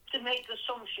to make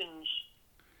assumptions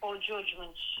or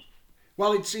judgments?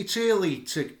 Well, it's early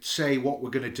to say what we're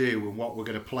going to do and what we're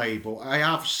going to play, but I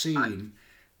have seen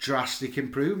drastic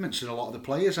improvements in a lot of the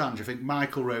players, Ange. I think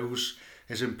Michael Rose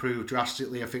has improved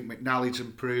drastically. I think McNally's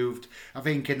improved. I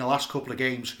think in the last couple of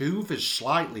games, Hoover's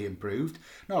slightly improved.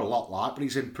 Not a lot like, but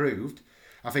he's improved.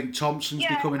 I think Thompson's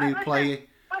become a new player.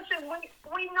 Listen,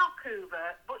 we knock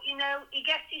Hoover, but he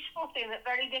gets his foot in at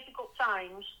very difficult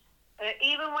times.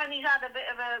 Even when he's had a bit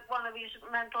of one of his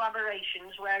mental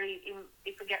aberrations where he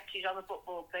forgets he's on the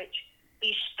football pitch,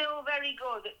 he's still very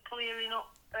good at clearing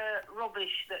up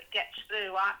rubbish that gets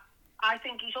through. I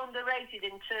think he's underrated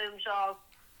in terms of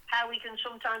how he can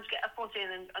sometimes get a foot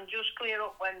in and just clear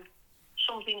up when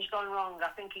something's gone wrong.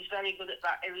 I think he's very good at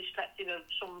that, irrespective of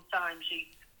sometimes he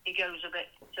goes a bit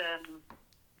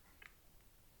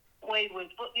wayward.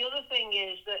 But the other thing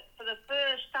is that for the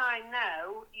first time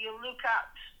now, you look at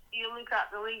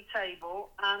the league table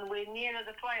and we're nearer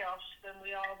the playoffs than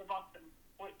we are the bottom,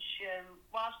 which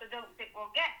whilst I don't think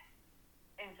we'll get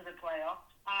into the playoffs,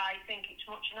 I think it's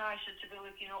much nicer to be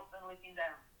looking up than looking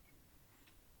down.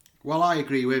 Well, I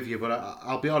agree with you, but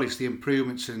I'll be honest, the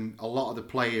improvements in a lot of the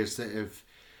players that have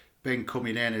been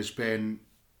coming in has been,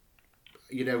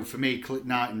 for me,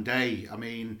 night and day. I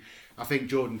mean, I think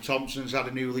Jordan Thompson's had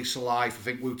a new lease of life. I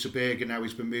think Wouterberger, now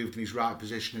he's been moved in his right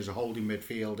position as a holding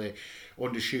midfielder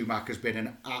under Schumacher, has been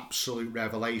an absolute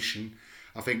revelation.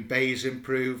 I think Bay's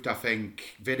improved. I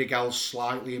think Vidigal's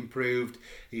slightly improved.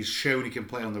 He's shown he can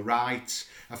play on the right.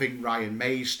 I think Ryan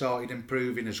May's started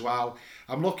improving as well.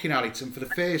 I'm looking at it, and for the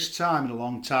first time in a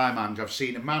long time, Ange, I've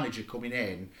seen a manager coming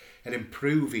in and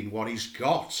improving what he's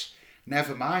got.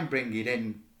 Never mind bringing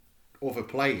in other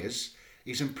players.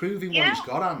 He's improving what he's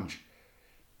got, Ange.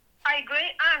 I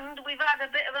agree, and we've had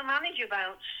a bit of a manager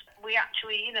bounce. We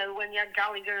actually, when you had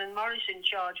Gallagher and Morris in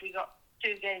charge, we got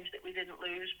 2 games that we didn't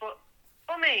lose. But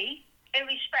for me,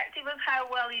 irrespective of how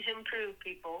well he's improved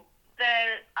people,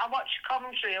 I watched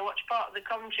commentary. I watched part of the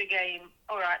commentary game.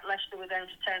 All right, Leicester were down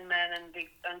to 10 men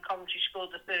and Coventry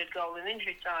scored the 3rd goal in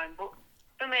injury time. But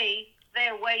for me,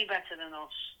 they're way better than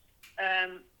us.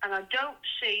 And I don't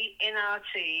see in our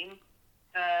team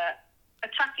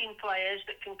attacking players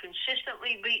that can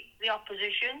consistently beat the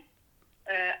opposition.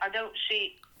 I don't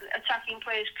see attacking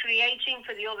players creating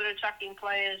for the other attacking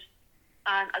players,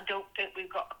 and I don't think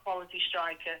we've got a quality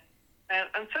striker.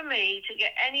 And for me, to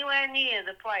get anywhere near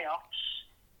the playoffs,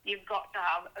 you've got to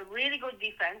have a really good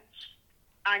defence,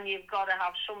 and you've got to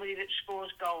have somebody that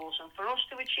scores goals. And for us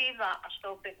to achieve that, I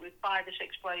still think we're 5 or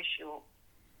 6 players short.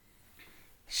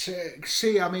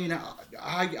 See, I mean,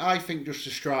 I think just to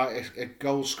strike a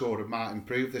goal scorer might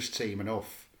improve this team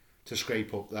enough to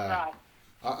scrape up there. Right.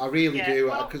 I really do.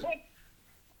 Well, listen,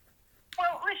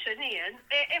 Ian,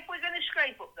 if we're going to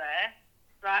scrape up there,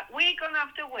 right, we're going to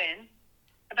have to win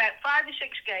about 5 or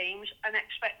 6 games and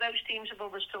expect those teams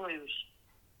above us to lose.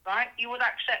 Right? You would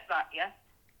accept that, yeah?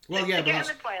 Well, so yeah,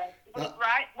 but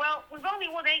right? Well, we've only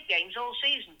won 8 games all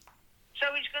season. So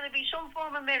it's going to be some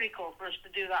form of miracle for us to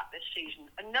do that this season.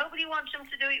 And nobody wants them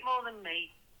to do it more than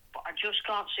me, but I just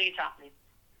can't see it happening.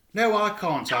 No, I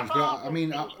can't, Ange, but I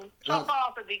mean... Top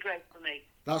half would be great for me.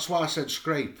 That's why I said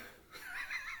scrape.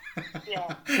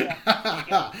 Yeah.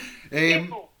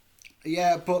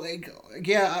 Yeah, but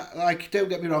like, don't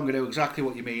get me wrong, I know exactly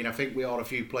what you mean. I think we are a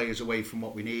few players away from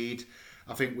what we need.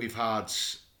 I think we've had,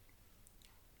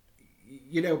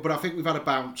 but I think we've had a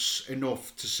bounce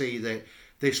enough to see that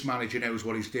this manager knows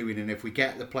what he's doing, and if we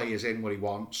get the players in what he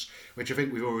wants, which I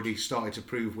think we've already started to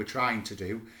prove we're trying to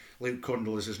do. Luke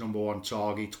Cundle is his number 1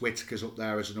 target. Whittaker's up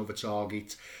there as another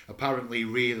target. Apparently, he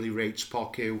really rates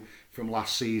Poku from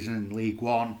last season in League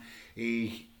One.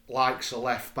 He likes a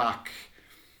left back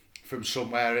from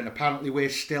somewhere, and apparently we're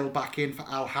still back in for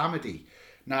Al Hamidi.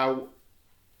 Now,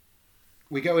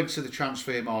 we go into the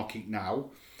transfer market now,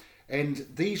 and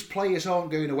these players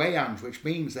aren't going away, Ange, which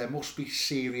means there must be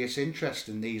serious interest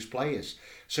in these players.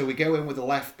 So we go in with a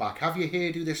left back. Have you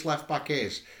heard who this left back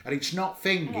is? And it's not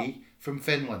Thingy from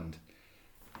Finland.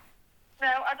 No,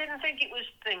 I didn't think it was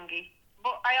Thingy,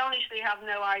 but I honestly have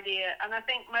no idea. And I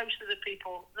think most of the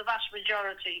people, the vast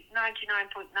majority,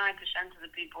 99.9% of the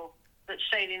people that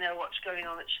say they know what's going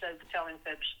on at Stoke are telling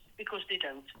fibs, because they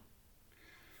don't.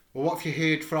 Well, what have you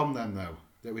heard from them, though,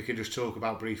 that we could just talk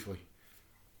about briefly?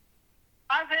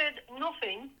 I've heard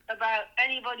nothing about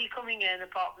anybody coming in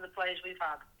apart from the players we've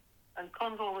had. And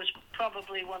Cundle was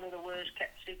probably one of the worst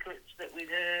kept secrets that we've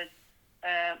heard.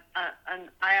 And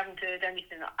I haven't heard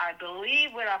anything. I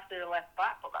believe we're after a left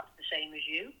back, but that's the same as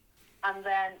you. And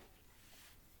then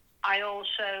I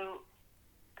also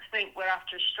think we're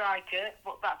after a striker,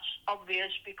 but that's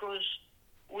obvious because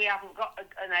we haven't got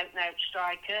an out-and-out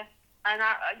striker. And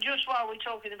just while we're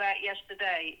talking about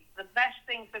yesterday, the best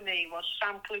thing for me was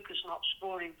Sam Clucas not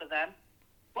scoring for them.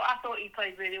 But I thought he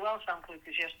played really well, Sam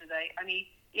Clucas, yesterday. And he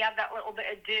had that little bit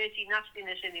of dirty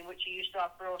nastiness in him, which he used to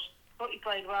have for us. But he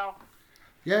played well.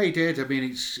 Yeah, he did. I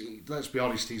mean, let's be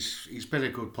honest, he's been a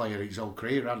good player his whole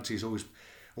career, and he's always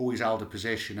held a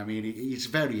position. I mean, he's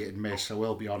very hit and miss, I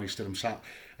will be honest, and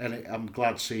I'm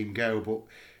glad to see him go. But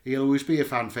he'll always be a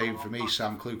fan favourite for me,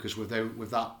 Sam Clucas,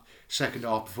 with that second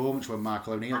half performance when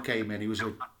Michael O'Neill came in. He was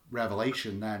a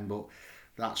revelation then, but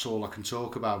that's all I can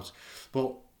talk about.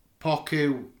 But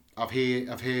Poku,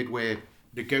 I've heard we're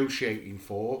negotiating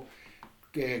for.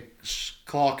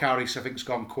 Clark Harris, I think, has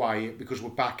gone quiet because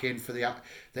we're back in for the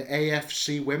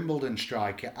AFC Wimbledon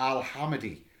striker Al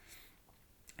Hamidi.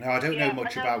 Now, I don't know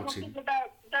much about him.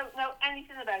 Don't know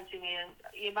anything about him, Ian.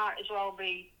 You might as well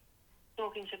be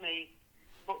talking to me.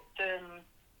 But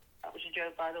that was a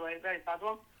joke, by the way, very bad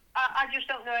one. I just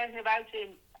don't know anything about him.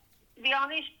 To be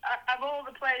honest, of all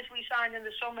the players we signed in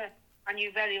the summer, I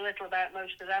knew very little about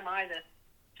most of them either.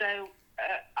 So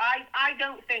I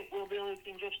don't think we'll be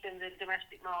looking just in the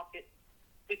domestic market,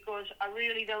 because I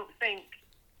really don't think,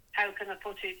 how can I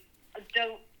put it, I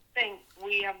don't think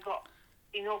we have got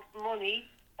enough money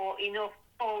or enough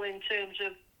pull in terms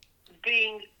of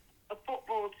being a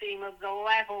football team of the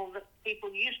level that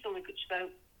people used to look at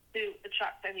Stoke to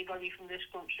attract anybody from this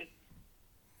country.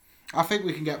 I think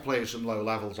we can get players from low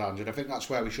levels, Andrew, and I think that's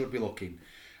where we should be looking.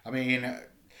 I mean,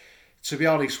 to be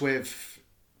honest, with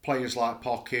players like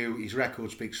Poku, his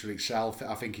record speaks for itself.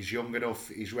 I think he's young enough,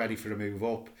 he's ready for a move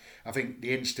up. I think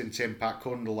the instant impact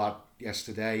Cundle had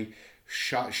yesterday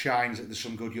shines that there's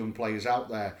some good young players out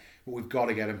there, but we've got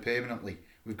to get him permanently.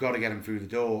 We've got to get him through the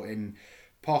door. And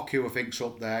Poku, I think's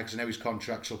up there, because I know his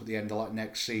contract's up at the end of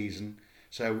next season,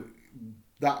 so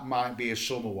that might be a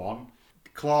summer one.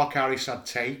 Clark Harris I'd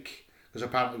take, because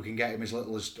apparently we can get him as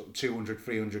little as 200,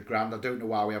 300 grand. I don't know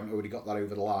why we haven't already got that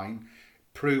over the line.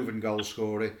 Proven goal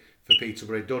scorer for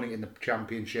Peterborough. Done it in the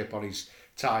Championship on his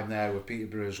time there with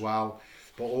Peterborough as well,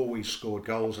 but always scored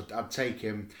goals. I'd take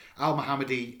him. Al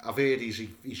Mohammadi, I've heard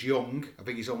he's young. I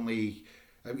think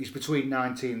he's between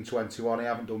 19 and 21. I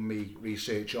haven't done me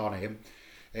research on him.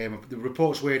 The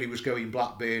reports were he was going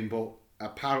Blackburn, but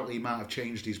apparently he might have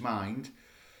changed his mind.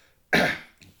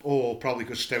 Or probably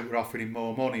because Stoke were offering him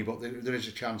more money, but there is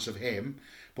a chance of him.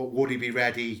 But would he be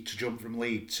ready to jump from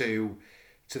League 2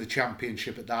 to the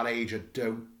Championship at that age, I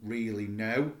don't really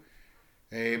know.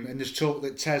 And there's talk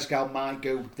that Tezgal might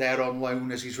go there on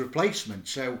loan as his replacement,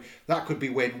 so that could be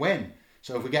win-win.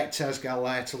 So if we get Tezgal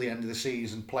there till the end of the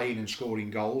season playing and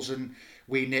scoring goals, and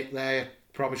we nick their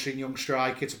promising young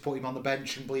striker to put him on the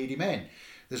bench and bleed him in,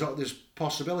 there's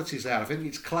possibilities there. I think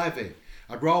it's clever.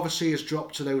 I'd rather see us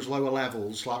drop to those lower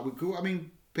levels. Like we go, I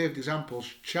mean, perfect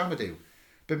examples, Chamadou,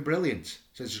 been brilliant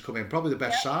since he's come in. Probably the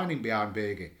best signing behind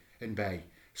Berge in Bay.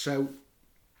 So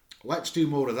let's do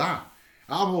more of that.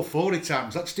 I'm all for it,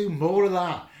 Tams. Let's do more of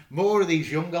that. More of these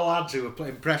younger lads who are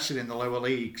impressing in the lower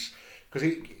leagues.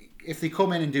 Because if they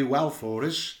come in and do well for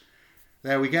us,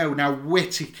 there we go. Now,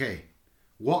 Whittaker.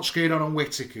 What's going on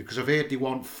Whittaker? Because I've heard they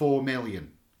want 4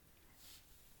 million.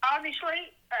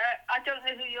 Honestly, I don't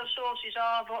know who your sources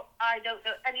are, but I don't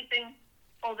know anything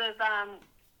other than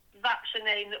that's a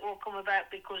name that will come about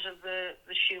because of the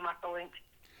Schumacher link.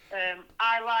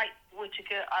 I like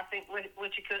Whittaker. I think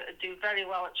Whittaker would do very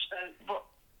well at Stoke, but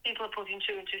people are putting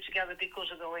 2 and 2 together because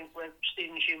of the link with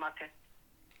Steven Schumacher.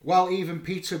 Well, even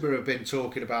Peterborough have been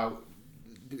talking about,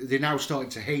 they're now starting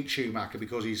to hate Schumacher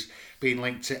because he's been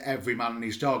linked to every man and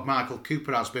his dog. Michael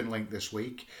Cooper has been linked this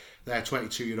week, their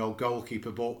 22-year-old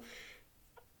goalkeeper, but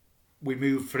we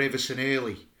moved for Iverson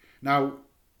early. Now,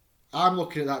 I'm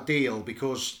looking at that deal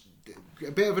because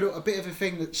a bit of a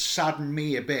thing that saddened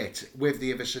me a bit with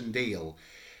the Iverson deal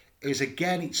is,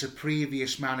 again, it's a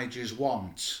previous manager's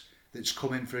want that's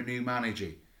come in for a new manager.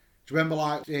 Do you remember,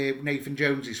 like Nathan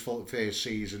Jones's first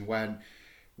season when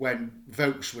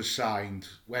Vokes was signed,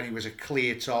 when he was a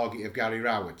clear target of Gary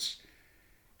Rowett's?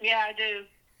 Yeah, I do.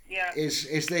 Yeah.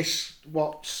 Is this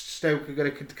what Stoke are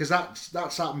going to? Because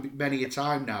that's happened many a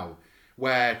time now,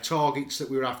 where targets that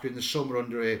we were after in the summer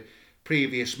under a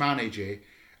previous manager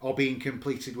are being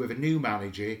completed with a new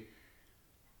manager.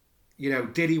 You know,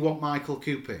 did he want Michael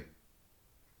Cooper?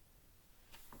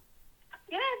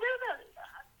 Yeah,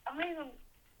 I mean,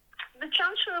 the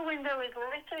transfer window is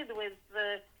littered with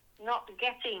not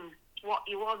getting what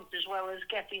you want as well as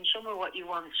getting some of what you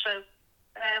want. So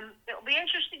it'll be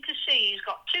interesting to see. He's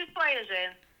got 2 players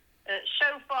in.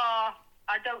 So far,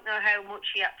 I don't know how much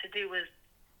he had to do with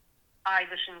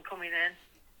Iverson coming in.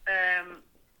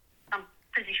 I'm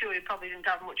pretty sure he probably didn't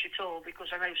have much at all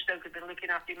because I know Stoke had been looking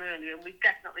at him earlier and we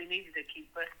definitely needed a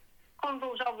keeper.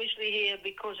 Cundall's obviously here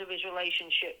because of his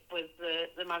relationship with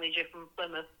the manager from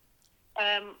Plymouth.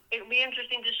 It'll be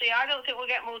interesting to see. I don't think we'll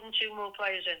get more than 2 more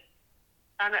players in.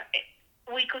 And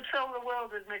we could fill the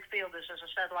world with midfielders, as I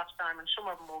said last time, and some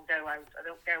of them will go out. I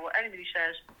don't care what anybody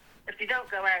says. If they don't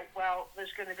go out, well,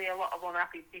 there's going to be a lot of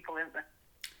unhappy people in there.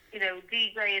 You know,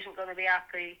 DJ isn't going to be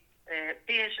happy.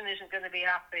 Pearson isn't going to be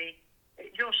happy.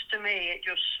 To me, it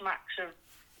just smacks of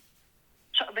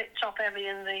a bit top-heavy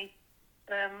in the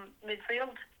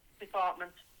midfield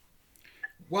department.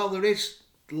 Well, there is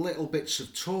little bits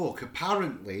of talk.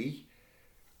 Apparently,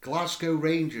 Glasgow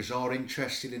Rangers are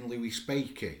interested in Lewis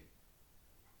Baker.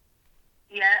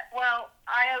 Yeah, well,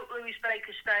 I hope Lewis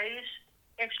Baker stays.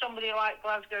 If somebody like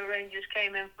Glasgow Rangers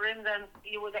came in for him, then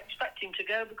you would expect him to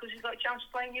go because he's got a chance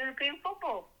of playing European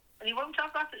football. And he won't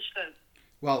have that at Stoke.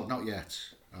 Well, not yet,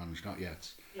 Ange, not yet.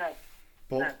 No.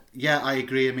 But, no. Yeah, I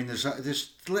agree. I mean, there's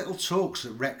little talks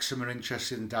that Wrexham are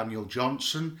interested in Daniel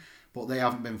Johnson, but they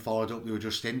haven't been followed up. They were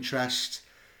just interest.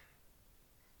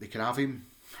 They can have him.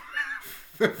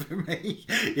 For me,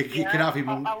 you can have him.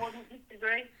 I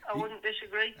wouldn't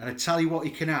disagree. And I tell you what,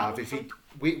 he can have if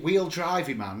we'll drive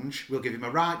him, Ange. We'll give him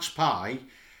a rights pie,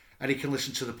 and he can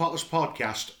listen to the Potters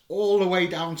podcast all the way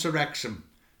down to Wrexham.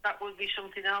 That would be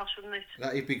something else, wouldn't it?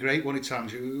 That'd be great, wouldn't it,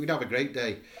 Ange? We'd have a great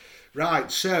day.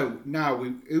 Right, so now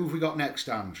who have we got next,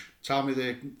 Ange? Tell me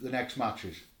the next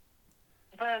matches.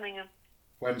 Birmingham.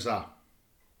 When's that?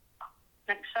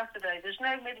 Next Saturday. There's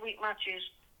no midweek matches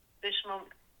this month.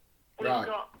 We've Right.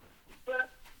 got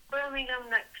Birmingham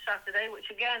next Saturday, which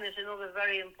again is another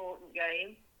very important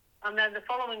game. And then the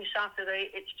following Saturday,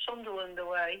 it's Sunderland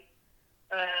away,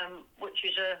 which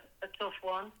is a tough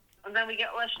one. And then we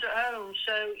get Leicester at home.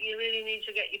 So you really need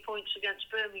to get your points against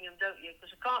Birmingham, don't you?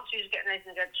 Because I can't see us getting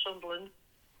anything against Sunderland.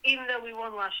 Even though we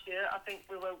won last year, I think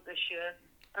we won't this year.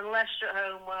 And Leicester at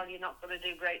home, well, you're not going to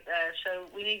do great there. So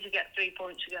we need to get 3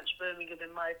 points against Birmingham,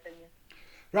 in my opinion.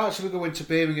 Right, so we go into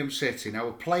Birmingham City. Now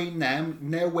we're playing them.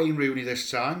 No Wayne Rooney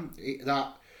this time.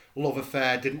 That love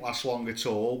affair didn't last long at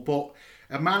all. But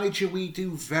a manager we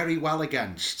do very well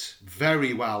against.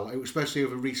 Very well, especially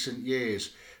over recent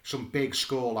years. Some big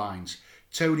score lines.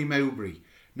 Tony Mowbray.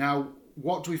 Now,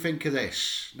 what do we think of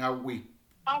this? Now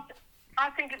I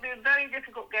think it'd be a very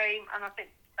difficult game, and I think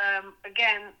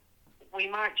again we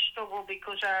might struggle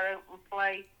because our open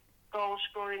play goal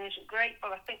scoring isn't great,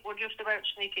 but I think we'll just about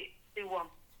sneak it 2-1.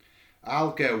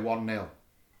 I'll go 1-0.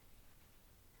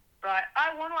 Right,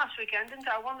 I won last weekend, didn't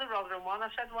I? I won the Rotherham one. I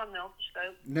said 1-0 for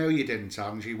Stoke. No, you didn't,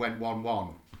 Ange. You went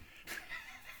 1-1.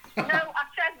 No, I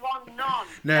said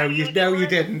 1-0. No, you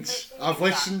didn't. I've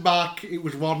listened back. It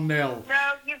was 1-0. No,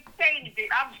 you've changed it.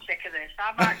 I'm sick of this.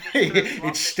 I might just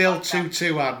it's still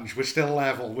 2-2, Ange. We're still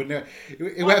level. What did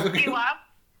you have?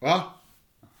 What?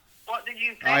 What did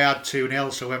you pick? I had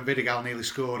 2-0, so when Vidigal nearly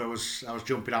scored, I was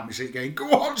jumping at my seat going,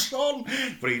 "Go on, son!"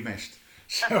 But he missed.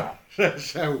 So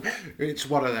it's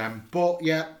one of them. But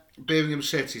yeah, Birmingham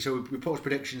City. So we put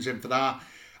predictions in for that.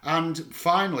 And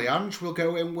finally, Ange, we'll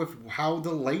go in with how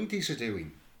the ladies are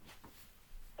doing.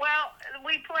 Well,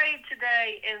 we played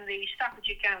today in the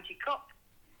Staffordshire County Cup.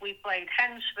 We played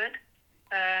Hensford.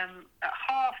 At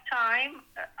half time,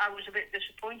 I was a bit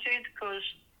disappointed because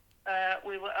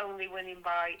we were only winning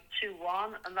by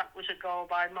 2-1, and that was a goals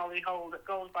by Molly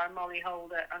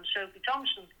Holder and Sophie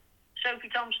Thompson. Sophie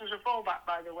Thompson's a fullback,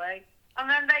 by the way. And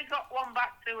then they got one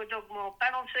back through a Doug Moore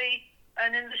penalty.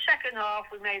 And in the second half,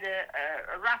 we made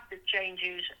a raft of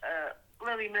changes.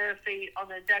 Lily Murphy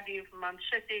on her debut for Man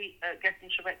City,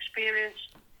 getting some experience.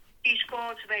 He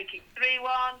scored to make it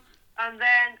 3-1. And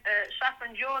then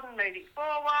Saffron Jordan made it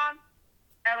 4-1.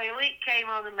 Ellie Leak came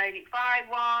on and made it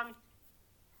 5-1.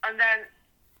 And then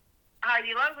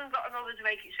Heidi Logan got another to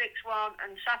make it 6-1.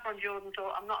 And Saffron Jordan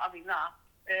thought, I'm not having that.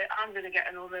 I'm going to get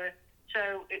another.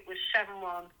 So it was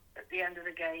 7-1 at the end of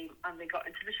the game. And they got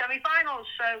into the semi-finals.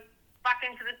 So back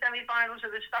into the semi-finals of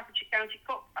the Staffordshire County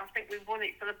Cup. I think we've won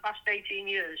it for the past 18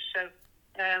 years. So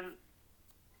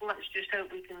let's just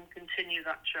hope we can continue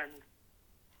that trend.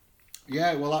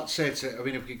 Yeah, well, that's it. I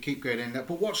mean, if we can keep going in there.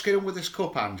 But what's going on with this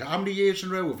cup, Ange? How many years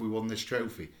in a row have we won this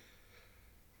trophy?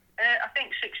 I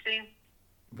think 16.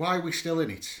 Why are we still in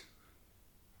it?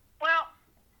 Well,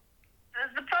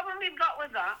 the problem we've got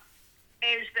with that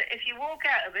is that if you walk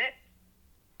out of it,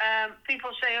 people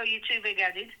say, oh, you're too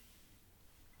big-headed.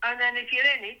 And then if you're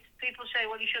in it, people say,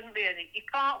 well, you shouldn't be in it. You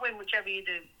can't win whichever you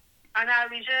do. And our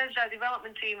reserves, our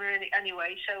development team are in it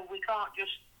anyway, so we can't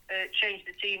just change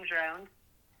the teams around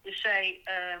to say,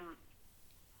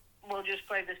 we'll just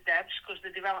play the Debs because the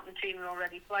development team are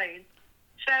already playing.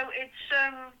 So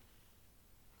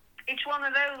it's one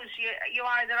of those, you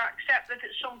either accept that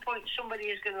at some point somebody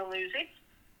is going to lose it,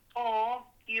 or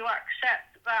you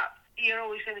accept that you're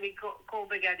always going to be called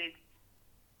big-headed.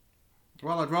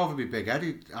 Well, I'd rather be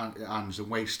big-headed, Ange, than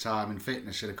waste time and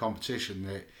fitness in a competition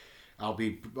that, I'll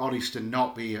be honest and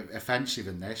not be offensive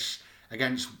in this,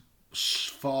 against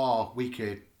far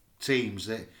weaker teams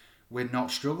that we're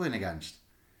not struggling against.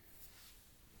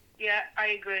 Yeah, I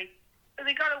agree. But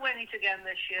they've got to win it again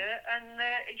this year, and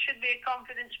it should be a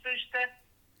confidence booster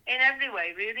in every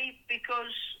way, really,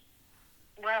 because,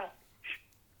 well,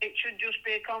 it should just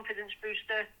be a confidence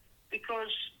booster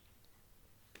because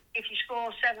if you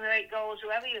score 7 or 8 goals,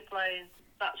 whoever you're playing,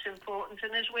 that's important.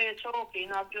 And as we're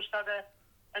talking, I've just had a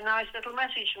nice little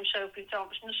message from Sophie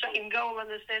Thompson saying, goal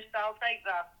and assist, I'll take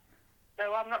that.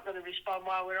 So I'm not going to respond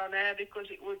while we're on air because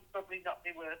it would probably not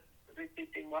be worth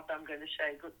repeating what I'm going to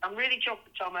say. But I'm really chuffed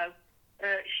with Tomo.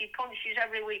 She punches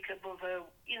every week above her.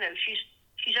 You know,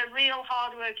 she's a real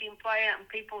hard-working player, and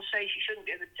people say she shouldn't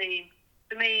be in the team.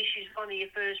 To me, she's one of your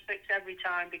first picks every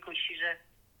time because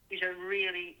she's a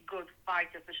really good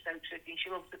fighter for Stoke City. She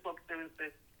loves the club through and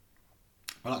through.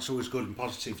 Well, that's always good and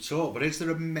positive talk. But is there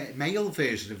a male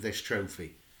version of this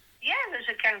trophy? Yeah, there's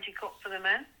a county cup for the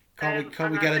men.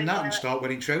 Can't we get in that and start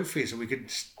winning trophies, and we could?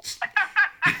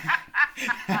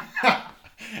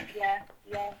 Yeah.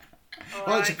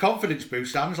 Well, it's a confidence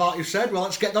boost, Ange, like you said. Well,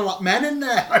 let's get the men in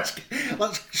there.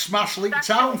 Let's smash League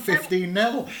Town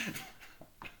 15-0.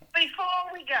 Before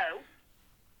we go,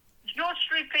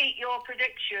 just repeat your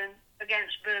prediction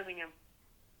against Birmingham.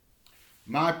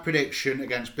 My prediction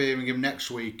against Birmingham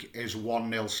next week is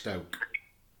 1-0 Stoke.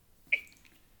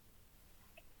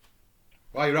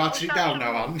 Well, you're writing it down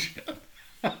now, Ange.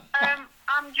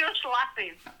 I'm just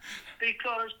laughing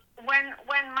because when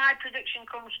my prediction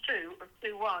comes to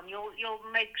 2-1, you'll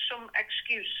make some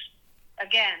excuse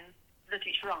again that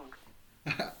it's wrong.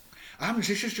 Ange,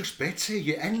 this is just bitter.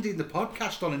 You're ending the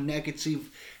podcast on a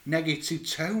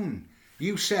negative tone.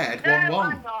 You said 1-1. No,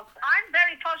 I'm not. I'm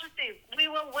very positive. We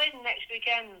will win next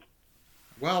weekend.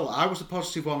 Well, I was the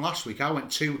positive one last week. I went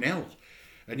 2-0.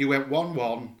 And you went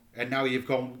 1-1. And now you've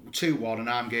gone 2-1 and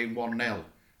I'm going 1-0.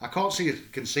 I can't see you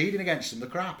conceding against them. The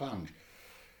crap, Ange.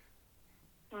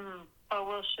 Oh,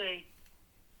 we'll see.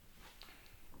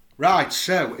 Right,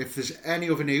 so if there's any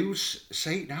other news,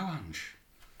 say it now, Ange.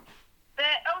 The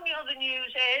only other news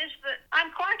news is that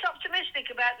I'm quite optimistic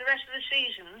about the rest of the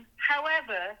season.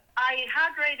 However, I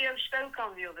had Radio Stoke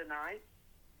on the other night,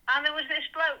 and there was this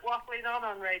bloke waffling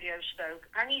on Radio Stoke,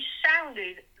 and he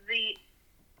sounded the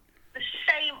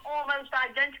same, almost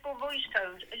identical voice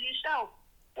tones as yourself.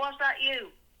 Was that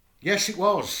you? Yes, it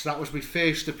was. That was my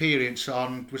first appearance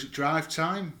on, was it Drive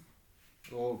Time?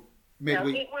 Or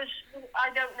midweek? No, it was,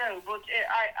 I don't know, but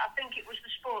I think it was the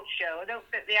sports show. I don't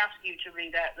think they ask you to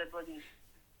read out the bloody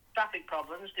traffic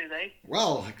problems, do they?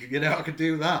 Well, I could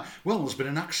do that. Well, there's been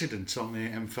an accident on the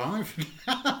M5.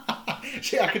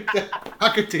 See, I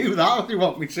could do that if you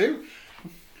want me to.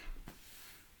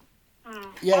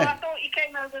 Yeah. Well, I thought you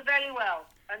came over very well,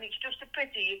 and it's just a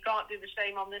pity you can't do the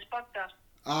same on this podcast.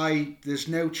 There's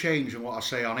no change in what I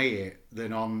say on here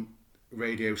than on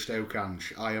Radio Stoke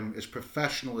Ange. I am as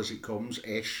professional as it comes,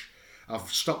 ish.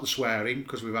 I've stopped the swearing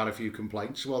because we've had a few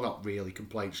complaints. Well, not really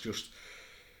complaints, just,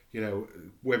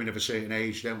 women of a certain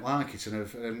age don't like it,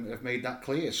 and have made that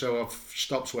clear. So I've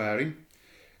stopped swearing,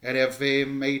 and I've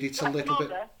made it a little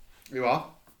bit. You are?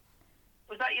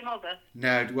 Was that your mother?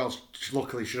 No, well,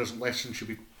 luckily she doesn't listen. She'd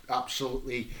be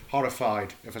absolutely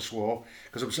horrified if I swore,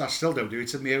 because I still don't do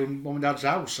it in my own mum and dad's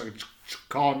house. I just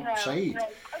can't say it.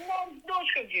 Nor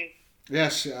should you.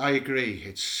 Yes, I agree.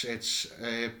 It's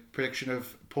a prediction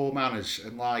of poor manners,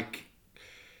 and like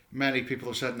many people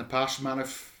have said in the past,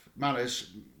 manners,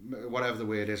 whatever the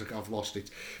word is, I've lost it.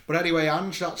 But anyway,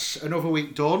 Ange, that's another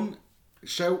week done.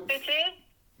 So it is.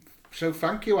 So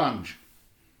thank you, Ange.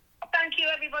 Thank you,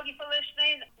 everybody, for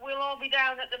listening. We'll all be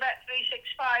down at the Bet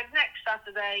 365 next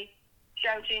Saturday,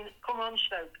 shouting, "Come on,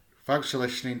 Stoke." Thanks for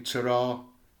listening. Ta-ra.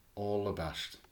 All the best.